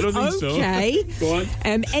don't think so. Okay. Go on.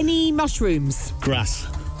 Any mushrooms? Grass.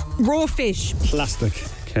 Raw fish? Plastic.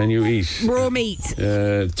 Can you eat? Raw meat?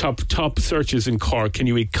 Top searches in Cork. Can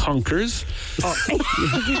you eat conkers?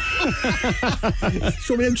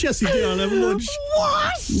 Show me them chesties down have lunch.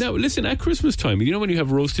 What? No, listen, at Christmas time, you know when you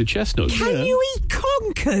have roasted chestnuts? Can you eat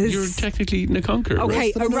conkers? You're technically eating a conker.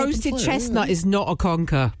 Okay, right? a roasted chestnut is not a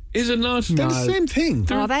conker. Is it not? They're the same thing.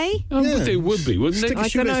 Are they? But they would be, wouldn't they? I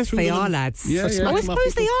don't know if they are, lads. Yeah, I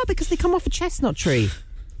suppose they are because they come off a chestnut tree.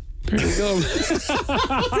 There you go. Do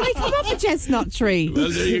they come off a chestnut tree?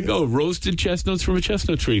 Well, there you go. Roasted chestnuts from a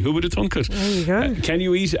chestnut tree. Who would have thunk it? There you go. Can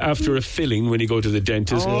you eat after a filling when you go to the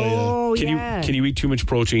dentist? Oh, Can you eat too much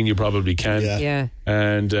protein? You probably can. Yeah.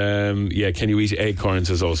 And can you eat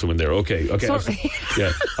acorns is also in there. Okay. Sorry.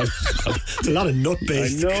 It's a lot of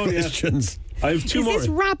nut-based questions. I have two more. Is this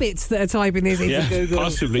rabbits that are typing this into Google?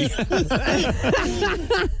 Possibly.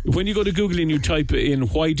 When you go to Google and you type in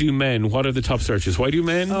 "why do men," what are the top searches? Why do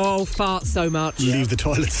men? Oh, fart so much. Leave the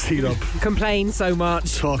toilet seat up. Complain so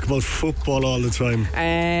much. Talk about football all the time.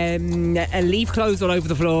 Leave clothes all over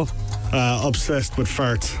the floor. Obsessed with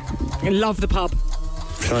farts. Love the pub.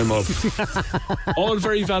 Time up. All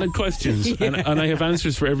very valid questions, and I have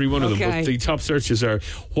answers for every one of them. But the top searches are: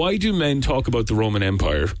 why do men talk about the Roman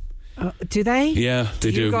Empire? Do they? Yeah, they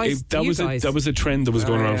do. That was a trend that was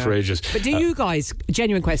going around for ages. But do you guys?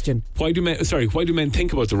 Genuine question. Why do men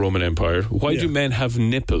think about the Roman Empire? Why do men have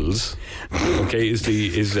nipples? Okay, is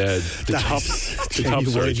the top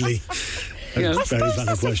search. Yeah, I suppose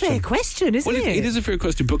that's a fair question, isn't it? It is a fair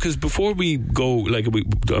question because before we go,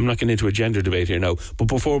 I'm not getting into a gender debate here now, but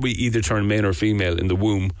before we either turn male or female in the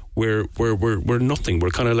womb, we're nothing. We're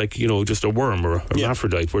kind of like, just a worm or a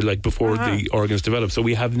hermaphrodite. We're like before the organs develop. So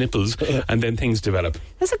we have nipples and then things develop.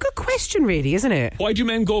 That's a good question, really, isn't it? Why do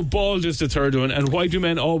men go bald is the third one, and why do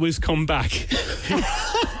men always come back?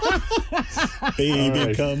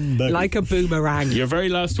 Baby, come back. Like a boomerang. Your very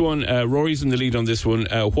last one, Rory's in the lead on this one.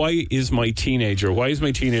 Why is my teenager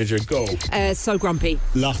go? So grumpy.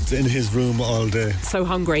 Locked in his room all day. So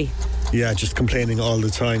hungry. Yeah, just complaining all the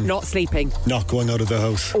time. Not sleeping. Not going out of the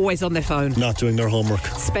house. Always on their phone. Not doing their homework.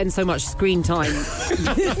 Spend so much screen time.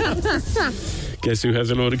 Guess who has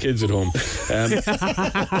a load of kids at home?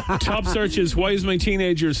 Top searches. Why is my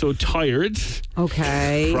teenager so tired?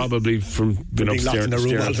 Okay. Probably from being up staring at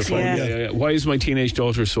the phone. Yeah. Why is my teenage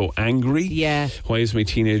daughter so angry? Yeah. Why is my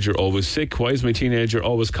teenager always sick? Why is my teenager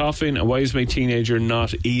always coughing? And why is my teenager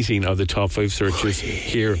not eating? Are the top 5 searches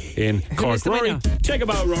here in Cork. Rory, take a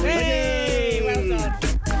bow, Rory. Hey, well done.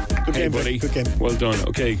 Good game, buddy. Good game. Well done.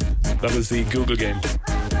 Okay, that was the Google game.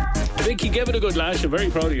 Vicky, give it a good lash. I'm very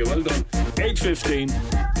proud of you. Well done. 8:15.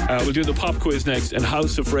 We'll do the pop quiz next, and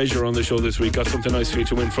House of Fraser on the show this week. Got something nice for you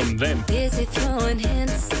to win from them. Is it throwing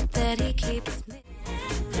hints that he keeps me?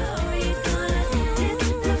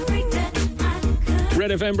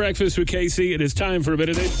 Red FM Breakfast with KC. It is time for a bit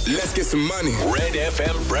of it. Let's get some money. Red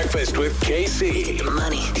FM Breakfast with KC.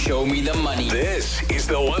 Money. Show me the money. This is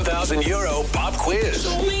the €1,000 pop quiz.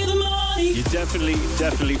 Show me the money. You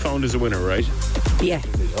definitely found as a winner, right? Yeah.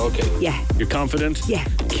 Okay. Yeah. You're confident? Yeah.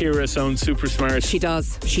 Kira sounds super smart. She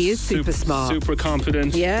does. She is super smart. Super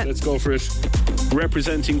confident. Yeah. Let's go for it.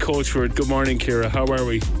 Representing Coachford. Good morning, Kira. How are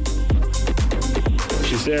we?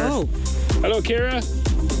 She's there. Oh. Hello, Kira.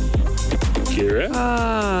 Kira?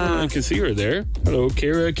 I can see her there. Hello,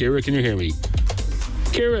 Kira. Kira, can you hear me?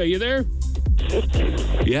 Kira, are you there?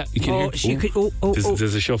 Yeah, you can hear. She could.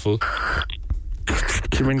 There's a shuffle.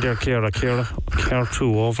 Come in there, Kira. Kira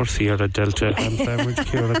 2 overseer at Delta and Beverage.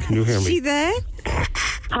 Kira, can you hear me? Is she there?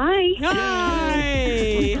 Hi.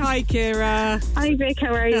 Hi, Kira. Hi, Vic.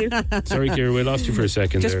 How are you? Sorry, Kira, we lost you for a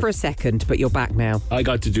second. Just there. for a second, but you're back now. I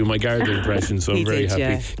got to do my Garda impression, so I'm You very did, happy.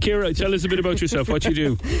 yeah. Kira, tell us a bit about yourself. What you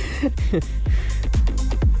do?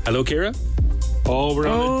 Hello, Kira? Oh, we're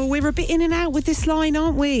on it. Oh, we're a bit in and out with this line,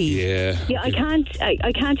 aren't we? Yeah. Yeah, I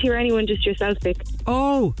can't hear anyone, just yourself, Vic.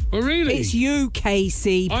 Oh. Oh, really? It's you,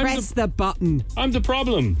 Casey. Press the button. I'm the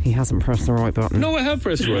problem. He hasn't pressed the right button. No, I have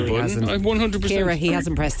pressed the right He button. hasn't. I've 100%. Kira, he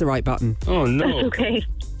hasn't pressed the right button. Oh, no. That's okay.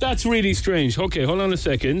 That's really strange. Okay, hold on a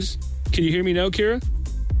second. Can you hear me now, Kira?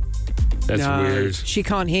 That's no, weird. She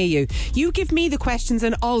can't hear you. You give me the questions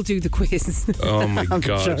and I'll do the quiz. Oh my I'm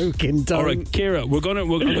God! joking, don't. All right, Kira,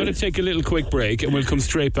 I'm gonna take a little quick break and we'll come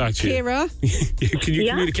straight back to you. Kira, Can you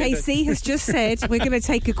communicate? Casey has just said we're going to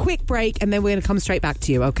take a quick break and then we're going to come straight back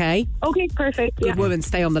to you. Okay? Okay, perfect. Good woman,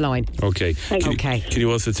 stay on the line. Okay. Okay. Can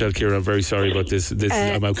you also tell Kira I'm very sorry about this?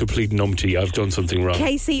 I'm a complete numpty. I've done something wrong.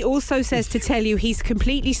 Casey also says to tell you he's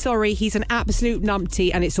completely sorry. He's an absolute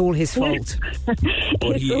numpty and it's all his fault.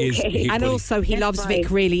 But he is. And also, he loves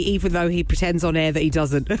Vic really, even though he pretends on air that he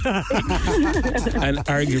doesn't. And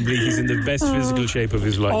arguably, he's in the best physical shape of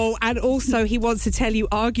his life. Oh, and also, he wants to tell you,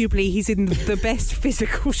 arguably, he's in the best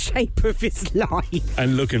physical shape of his life.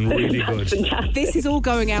 And looking really good. This is all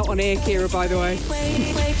going out on air, Kira, by the way.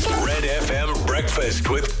 Red FM Breakfast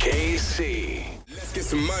with KC. Let's get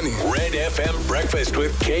some money. Red FM Breakfast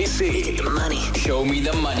with KC. Money. Show me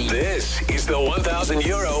the money. This is the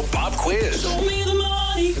 €1,000 pop quiz. Show me the money.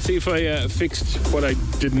 Let's see if I fixed what I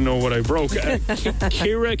didn't know what I broke.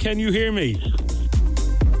 Kira, can you hear me?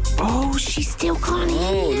 Oh, she still can't hear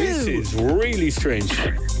Oh, you. this is really strange.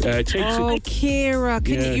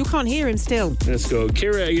 Kira, you can't hear him still. Let's go.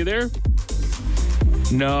 Kira, are you there?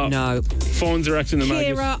 No. Phones are acting the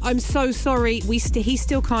maggot. Kira, I'm so sorry. He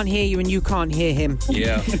still can't hear you and you can't hear him.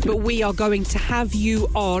 Yeah. But we are going to have you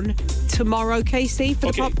on tomorrow, Casey,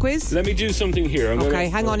 for the pop quiz. Let me do something here.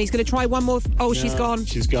 Hang on. He's going to try one more. She's gone.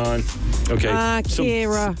 She's gone. Okay.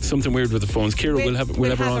 Kira. Something weird with the phones. Kira, we'll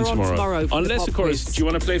have her on tomorrow. Unless, of course, do you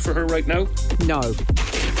want to play for her right now? No.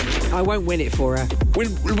 I won't win it for her.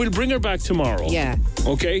 We'll bring her back tomorrow. Yeah.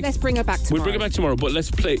 Okay. Let's bring her back tomorrow. We'll bring her back tomorrow, but let's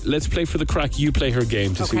play for the crack. You play her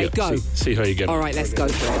game to see how you get. All right, let's go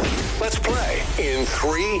for it. Let's play in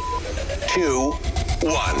 3, 2,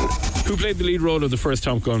 1. Who played the lead role of the first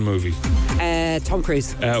Top Gun movie? Tom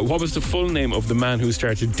Cruise. What was the full name of the man who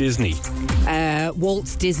started Disney?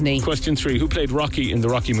 Walt Disney. Question 3. Who played Rocky in the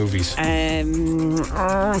Rocky movies?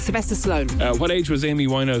 Sylvester Stallone. What age was Amy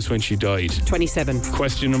Winehouse when she died? 27.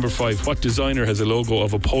 Question number 5. What designer has a logo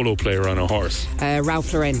of a polo player on a horse?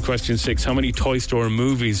 Ralph Lauren. Question 6. How many Toy Store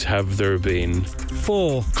movies have there been?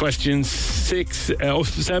 4. Question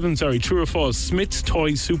 7. True or false? Smith's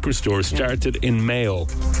Toy Superstore started in Mayo.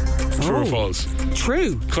 True or false?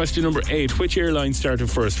 True. Question number 8. Which airline started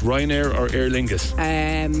first, Ryanair or Aer Lingus?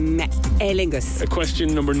 Aer Lingus.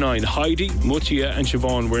 Question number 9. Heidi, Mutia and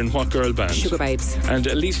Siobhan were in what girl band? Sugar Babes. And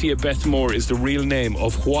Alicia Beth Moore is the real name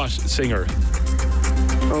of what singer?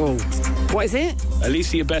 Oh. What is it?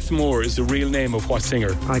 Alicia Beth Moore is the real name of what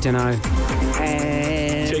singer? I don't know.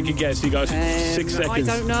 Take a guess. You got 6 seconds.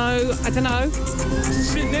 I don't know.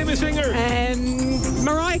 Name a singer.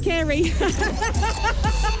 Mariah Carey.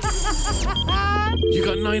 You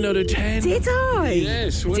got 9 out of 10. Did I?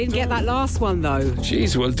 Yes. Well Didn't done. get that last one though.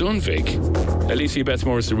 Jeez, well done, Vic. Alicia Beth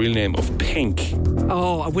Moore is the real name of Pink.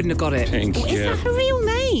 Oh, I wouldn't have got it. Pink, Is that her real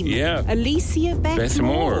name? Yeah. Alicia Beth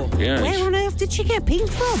Moore. Yeah. Where on earth did she get Pink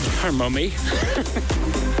from? Her mummy.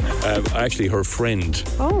 Actually, her friend,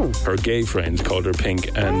 her gay friend, called her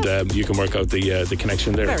Pink, and you can work out the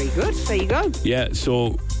connection there. Very good. There you go. Yeah,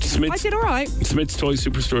 so I did all right. Smith's Toy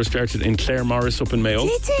Superstore started in Clare Morris up in Mayo.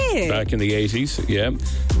 Did it? Back in the 80s, yeah.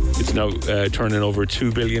 It's now turning over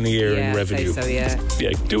 $2 billion a year in revenue. I'd say so, yeah.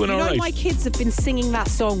 Yeah, doing all right. My kids have been singing that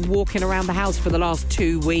song walking around the house for the last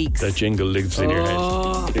 2 weeks. That jingle lives in your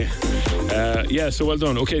head. Yeah, so well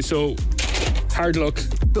done. Okay, so hard luck,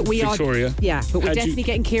 but we Victoria. But we're definitely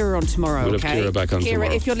getting Kira on tomorrow. We'll okay, have Kira back on tomorrow.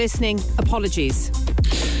 Kira, if you're listening, apologies.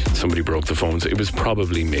 Somebody broke the phones. It was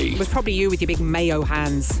probably me. It was probably you with your big mayo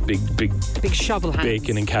hands. Big shovel hands.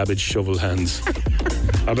 Bacon and cabbage shovel hands.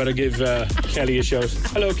 I better give Kelly a shout.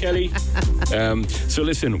 Hello, Kelly. So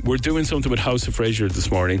listen, we're doing something with House of Fraser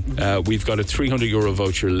this morning. We've got a €300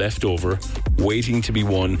 voucher left over, waiting to be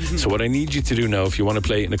won. So what I need you to do now, if you want to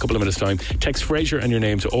play in a couple of minutes' time, text Fraser and your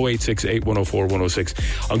name to 0868 104 106.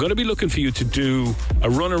 I'm going to be looking for you to do a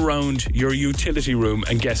run around your utility room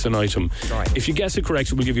and guess an item. Right. If you guess it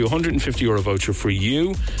correct, we'll give you a €150 voucher for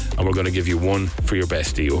you, and we're going to give you one for your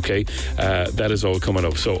bestie, okay? That is all coming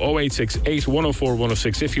up. So 0868 104 106.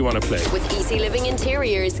 806 if you want to play. With Easy Living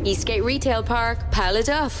Interiors, Eastgate Retail Park,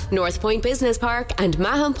 Paladuff, North Point Business Park and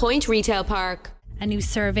Mahon Point Retail Park. A new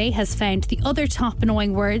survey has found the other top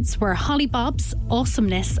annoying words were hollybobs,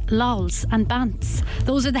 awesomeness, lols and bants.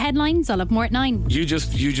 Those are the headlines. I'll have more at 9. You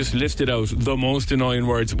just listed out the most annoying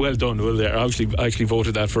words. Well done, Will. There, I actually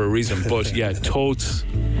voted that for a reason. But yeah, totes,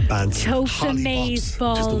 bants, totes, amaze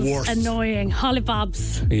balls, annoying,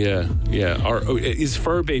 hollybobs. Yeah. Or is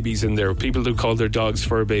fur babies in there? People who call their dogs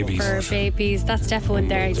fur babies. Fur babies. That's definitely in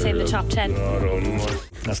there. I'd say in the top 10.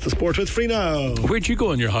 That's the Sport with Free now. Where'd you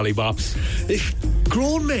go on your hollybops? If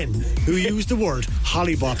grown men who use the word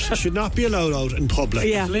hollybops should not be allowed out in public.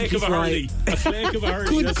 Yeah, a flake of a hurley. A flake of a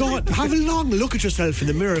hurley. Good God, have a long look at yourself in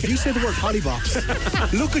the mirror. If you say the word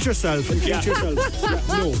hollybops, look at yourself and catch yourself.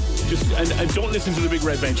 No. Just and don't listen to the big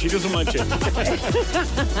red bench. He doesn't want you.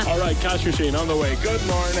 All right, cash machine on the way. Good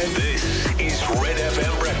morning. This is Red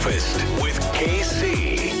FM Breakfast with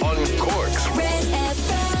KC on Cork's Red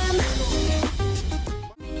FM.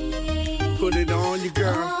 Put it on you,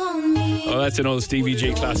 girl. Oh, that's an old Stevie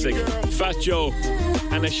G classic. Fat Joe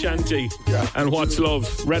and Ashanti and What's Love.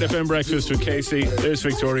 Red FM Breakfast with Casey. There's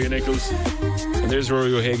Victoria Nichols. And there's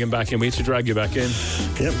Ruairi O'Hagan back in. We need to drag you back in.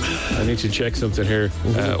 Yep. I need to check something here.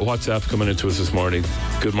 WhatsApp coming into us this morning.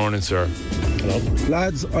 Good morning, sir. Hello.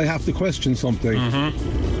 Lads, I have to question something.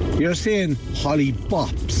 You're saying holly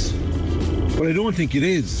bops, but I don't think it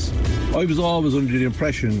is. I was always under the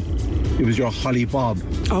impression it was your holly bob.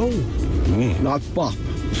 Oh. Not bop.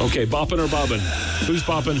 Okay, bopping or bobbing? Who's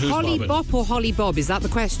bopping, who's Holly bobbing? bop or holly bob? Is that the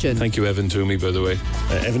question? Thank you, Evan Toomey, by the way.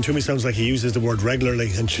 Evan Toomey sounds like he uses the word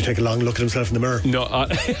regularly and should take a long look at himself in the mirror. No,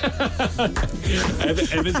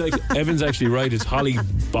 Evan's actually right. It's holly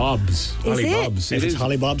bobs. Holly bobs. If it's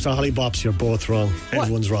holly bobs or holly bops, you're both wrong. What?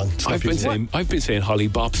 Everyone's wrong. I've been saying holly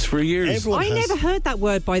bops for years. I never heard that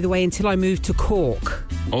word, by the way, until I moved to Cork.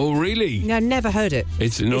 Oh, really? No, never heard it.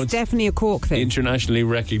 It's definitely a Cork thing. Internationally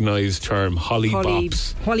recognised term, holly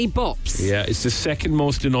bops. Holly bops. Yeah, it's the second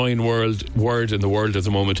most annoying word in the world at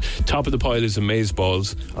the moment. Top of the pile is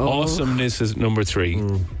amazeballs. Awesomeness is number 3.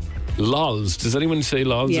 Lols. Does anyone say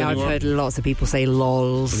lols anymore? I've heard lots of people say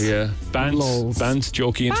lols. Yeah. Bants,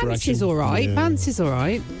 jokey interaction. Bants is alright. Yeah. Bants is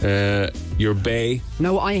alright. Your bae.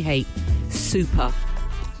 No, what I hate. Super.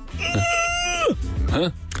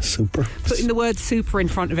 Huh? Super. Putting the word super in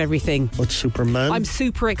front of everything. What's Superman? I'm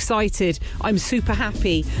super excited. I'm super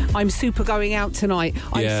happy. I'm super going out tonight.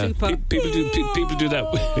 I'm super. People do that.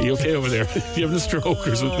 Are you okay over there? You having a stroke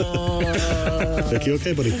or something? Are you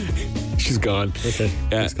okay, buddy? She's gone. Okay.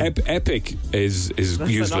 Epic is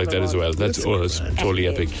used like that as well. That's totally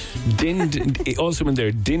epic. Also in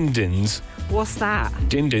there, din-dins. What's that?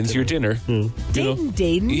 Din-dins, your dinner.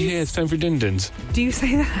 Din-dins? Yeah, it's time for din-dins. Do you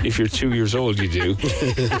say that? If you're 2 years old, you do.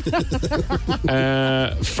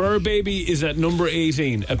 Fur baby is at number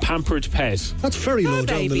 18, a pampered pet. That's very low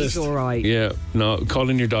down the list. All right. Yeah, no,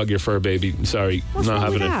 calling your dog your fur baby. Sorry, What's not wrong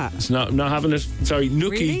having with it. that? It's not having it. Sorry,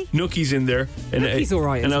 Nookie. Really? Nookie's in there. Nookie's all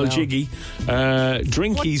right. An as well. Aljiggy.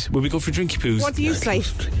 Drinkies. Will we go for drinky poos? What do you say?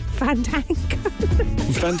 Fandango.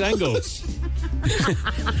 Fandango.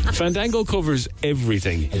 Fandango covers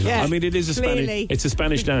everything. Yeah, I mean, it is a Spanish. clearly. It's a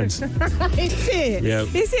Spanish dance. Is it? Yeah.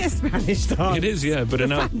 Is it a Spanish dance? It is, yeah. But a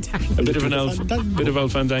bit of El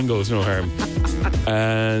Fandango is no harm.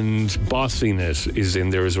 And bossiness is in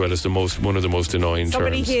there as well as one of the most annoying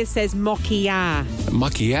Somebody terms. here says mokia.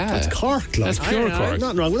 Maquia. That's Cork. That's pure Cork.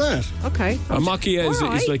 Nothing wrong with that. Okay. A maquia is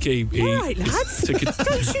like a. All right, lads. Don't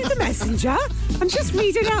Don't shoot the messenger. I'm just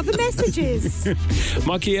reading out the messages.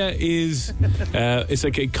 Maquia is it's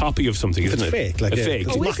like a copy of something, isn't It's it? fake, like a fake.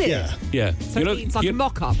 Oh, is it? Yeah. So it's like a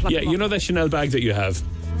mock-up. Like you know that Chanel bag that you have?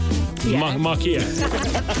 Yeah. Maquia.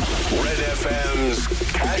 Red FM's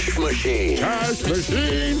Cash Machine. Cash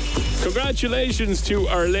Machine. Congratulations to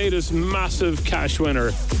our latest massive cash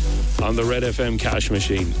winner on the Red FM Cash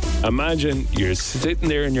Machine. Imagine you're sitting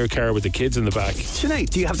there in your car with the kids in the back. Sinead,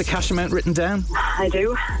 do you have the cash amount written down? I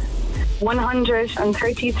do.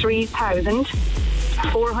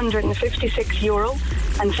 133,456 euro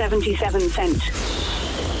and 77 cents.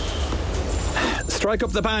 Strike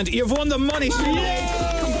up the band. You've won the money, Sinead.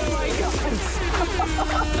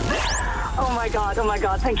 Oh my God.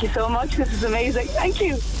 Thank you so much. This is amazing. Thank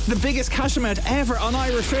you. The biggest cash amount ever on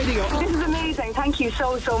Irish radio. This is amazing. Thank you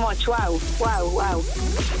so much. Wow.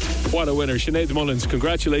 What a winner. Sinead Mullins,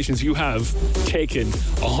 congratulations. You have taken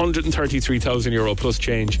 €133,000 plus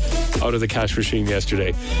change out of the cash machine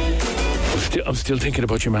yesterday. I'm still thinking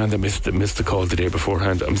about your man that missed the call the day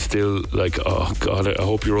beforehand. I'm still like, oh God, I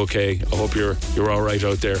hope you're okay. I hope you're all right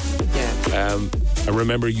out there. Yeah. And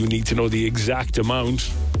remember, you need to know the exact amount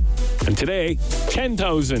And today,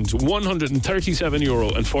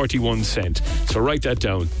 €10,137.41. So write that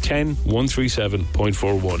down,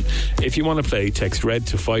 10,137.41. If you want to play, text RED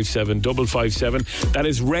to 57557. That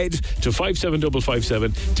is RED to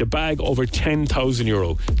 57557 to bag over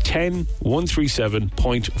 €10,000.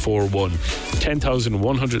 10,137.41.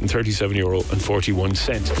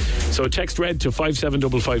 €10,137.41. So text RED to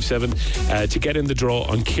 57557 to get in the draw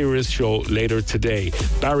on Ciara's show later today.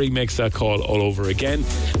 Barry makes that call all over again,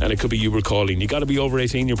 and it could be you were calling. You got to be over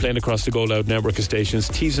 18. You're playing across the Go Loud network of stations.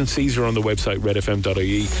 T's and C's are on the website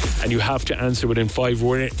redfm.ie, and you have to answer within five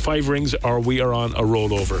rings, or we are on a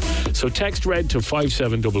rollover. So text RED to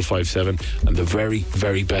 57557, and the very,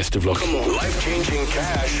 very best of luck. Life-changing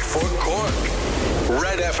cash for Cork.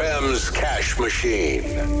 Red FM's cash machine.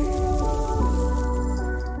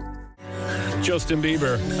 Justin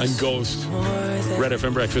Bieber and Ghost. Red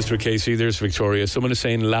FM Breakfast with KC. There's Victoria. Someone is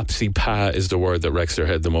saying lapsy pa is the word that wrecks their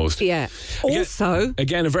head the most. Yeah. Also,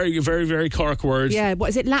 again, a very, very, very Cork word. Yeah. What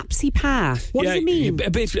is it? Lapsy pa. What does it mean?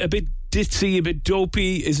 A bit ditzy, a bit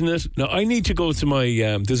dopey, isn't it? Now, I need to go to my...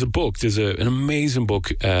 there's a book. There's an amazing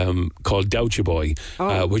book called Doucha Boy,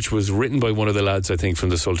 which was written by one of the lads, I think, from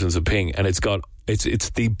the Sultans of Ping, and it's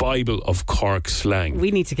the Bible of Cork slang.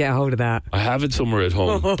 We need to get a hold of that. I have it somewhere at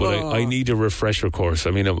home, but I need a refresher course.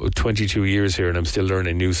 I mean, I'm 22 years here and I'm still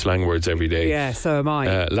learning new slang words every day. Yeah, so am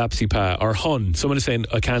I. Lapsy pa or hun. Someone is saying,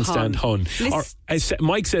 I can't stand hun. Or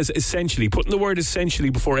Mike says, essentially. Putting the word essentially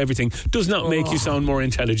before everything does not make you sound more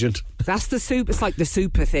intelligent. That's the super. It's like the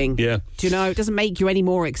super thing. Yeah. Do you know? It doesn't make you any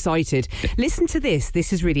more excited. Listen to this.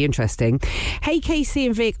 This is really interesting. Hey, KC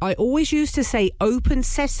and Vic, I always used to say open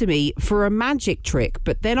sesame for a magic trick,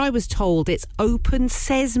 but then I was told it's open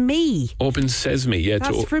sesame. Open sesame, yeah.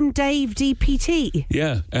 That's from Dave DPT.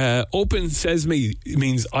 Yeah. Open sesame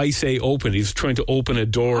means I say open. He's trying to open a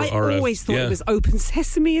door. I always thought it was open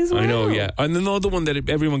sesame as well. I know, yeah. And another one that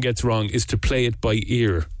everyone gets wrong is to play it by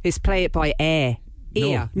ear. It's play it by ear.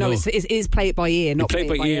 Ear. No. It is play it by ear, not play it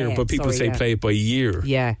by ear. But people say play it by year.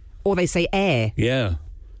 Yeah. Or they say air. Yeah.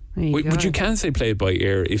 But you can say play it by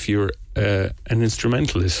ear if you're an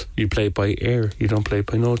instrumentalist. You play it by ear. You don't play it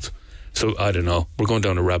by notes. So, I don't know. We're going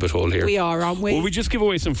down a rabbit hole here. We are, aren't we? Will we just give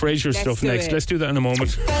away some Frasier stuff next? Let's do that in a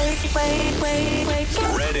moment. Red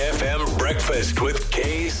FM Breakfast with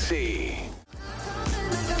KC.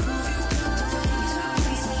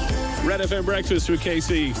 Red FM Breakfast with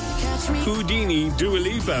KC. Houdini, Dua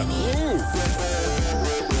Lipa. Ooh.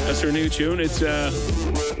 That's her new tune. It's an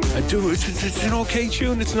okay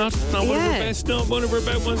tune. It's not one of her best, not one of her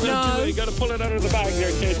best ones. No. You got to pull it out of the bag there,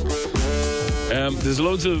 kid. There's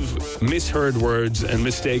loads of misheard words and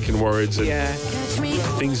mistaken words and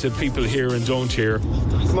things that people hear and don't hear.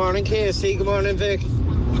 Good morning, KC. Good morning, Vic.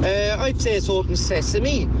 I'd say it's open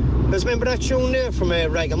sesame. Because remember that tune there from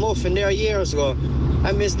Ragamuffin there years ago?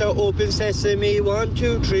 And Mr. Open Sesame, 1,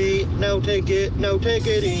 2, 3. Now take it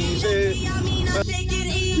easy.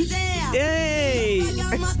 Yay!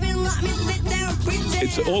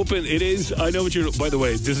 It's open. It is. I know what you're. By the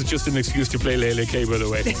way, this is just an excuse to play Layla K. By the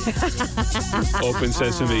way, Open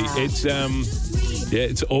Sesame. It's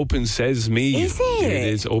it's Open Sesame. Is it?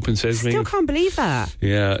 It is Open Sesame. Still can't believe that.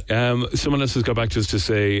 Yeah. Someone else has got back to us to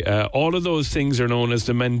say all of those things are known as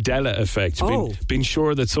the Mandela effect. Being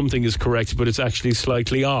sure that something is correct, but it's actually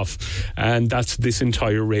slightly off, and that's this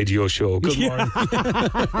entire radio show. Good morning.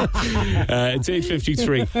 It's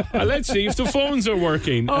 8:53. Let's see if the phones are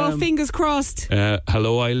working. Fingers crossed.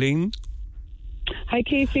 Hello, Eileen. Hi,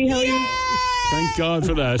 Casey. How are you? Thank God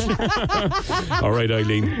for that. All right,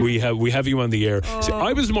 Eileen, we have you on the air. See,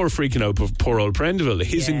 I was more freaking out of poor old Prendeville.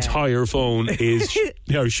 His entire phone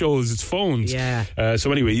shows its phones. Yeah.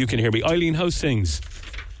 So anyway, you can hear me. Eileen, how's things?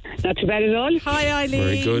 Not too bad at all. Hi, Eileen.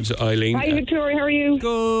 Very good, Eileen. Hi, Victoria. How are you?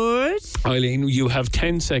 Good. Eileen, you have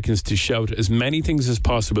 10 seconds to shout as many things as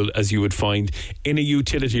possible as you would find in a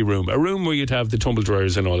utility room. A room where you'd have the tumble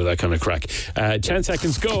dryers and all of that kind of crack. 10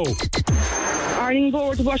 seconds, go. Ironing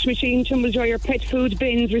board, washing machine, tumble dryer, pet food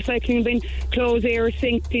bins, recycling bin, clothes, air,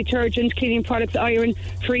 sink, detergent, cleaning products, iron,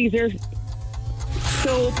 freezer,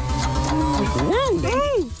 soap.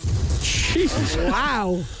 Woo! Jesus.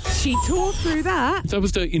 Wow. She tore through that. That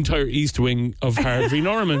was the entire east wing of Harvey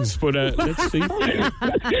Norman's, but let's see.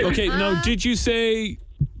 Okay, now, did you say...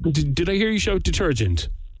 Did I hear you shout detergent?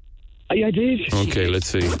 Yeah, I did. Okay, let's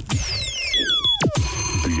see.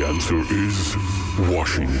 The answer is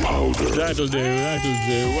washing powder. That'll do.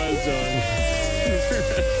 Well done.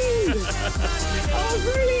 Oh,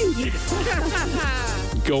 brilliant.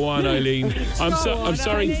 Go on, Eileen. I'm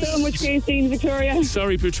sorry. Thanks so much, Casey and Victoria.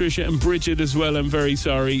 Sorry, Patricia and Bridget as well. I'm very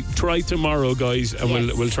sorry. Try tomorrow, guys, and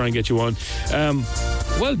we'll try and get you on.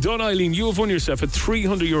 Well done, Eileen. You have won yourself a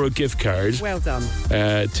 €300 gift card. Well done.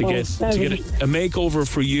 To get a makeover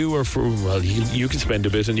for you, or for you can spend a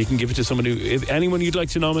bit and you can give it to someone anyone you'd like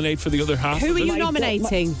to nominate for the other half. Who are you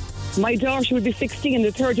nominating? My daughter will be 16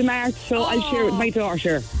 the 3rd of March, so I'll share it with my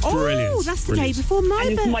daughter. Oh, Brilliant. that's the day before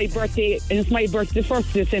my birthday. And it's my birthday, the 1st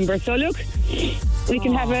of December. So look, we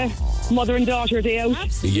can have a mother and daughter day out.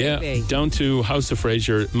 Absolutely. Yeah, down to House of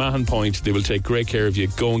Fraser, Mahon Point. They will take great care of you.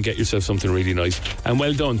 Go and get yourself something really nice. And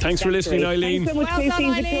well done. Thanks for listening, great. Eileen. Thanks so much, Casey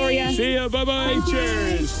and Victoria. See ya. Bye-bye.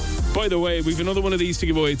 Cheers. By the way, we've another one of these to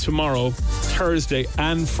give away tomorrow, Thursday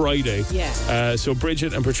and Friday. Yeah. So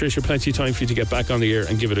Bridget and Patricia, plenty of time for you to get back on the air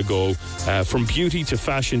and give it a go. From beauty to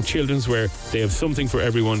fashion, children's wear, they have something for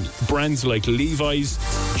everyone. Brands like Levi's,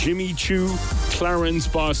 Jimmy Choo, Clarins,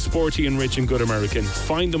 Boss, Sporty and Rich and Good American.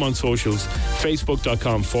 Find them on socials,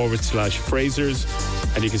 facebook.com/Frasers.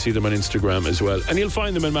 And you can see them on Instagram as well. And you'll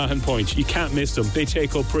find them in Mahon Point. You can't miss them. They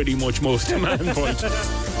take up pretty much most of Mahon Point.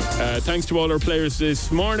 Thanks to all our players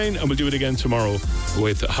this morning, and we'll do it again tomorrow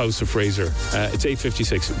with House of Fraser. It's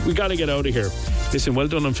 8:56. We got to get out of here. Listen, well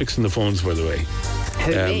done on fixing the phones, by the way.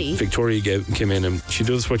 Me? Victoria came in and she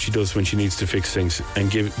does what she does when she needs to fix things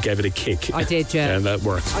and gave it a kick. I did, yeah. And that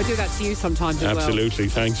worked. I do that to you sometimes as well. Absolutely.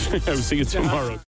 Thanks. I'll see you tomorrow.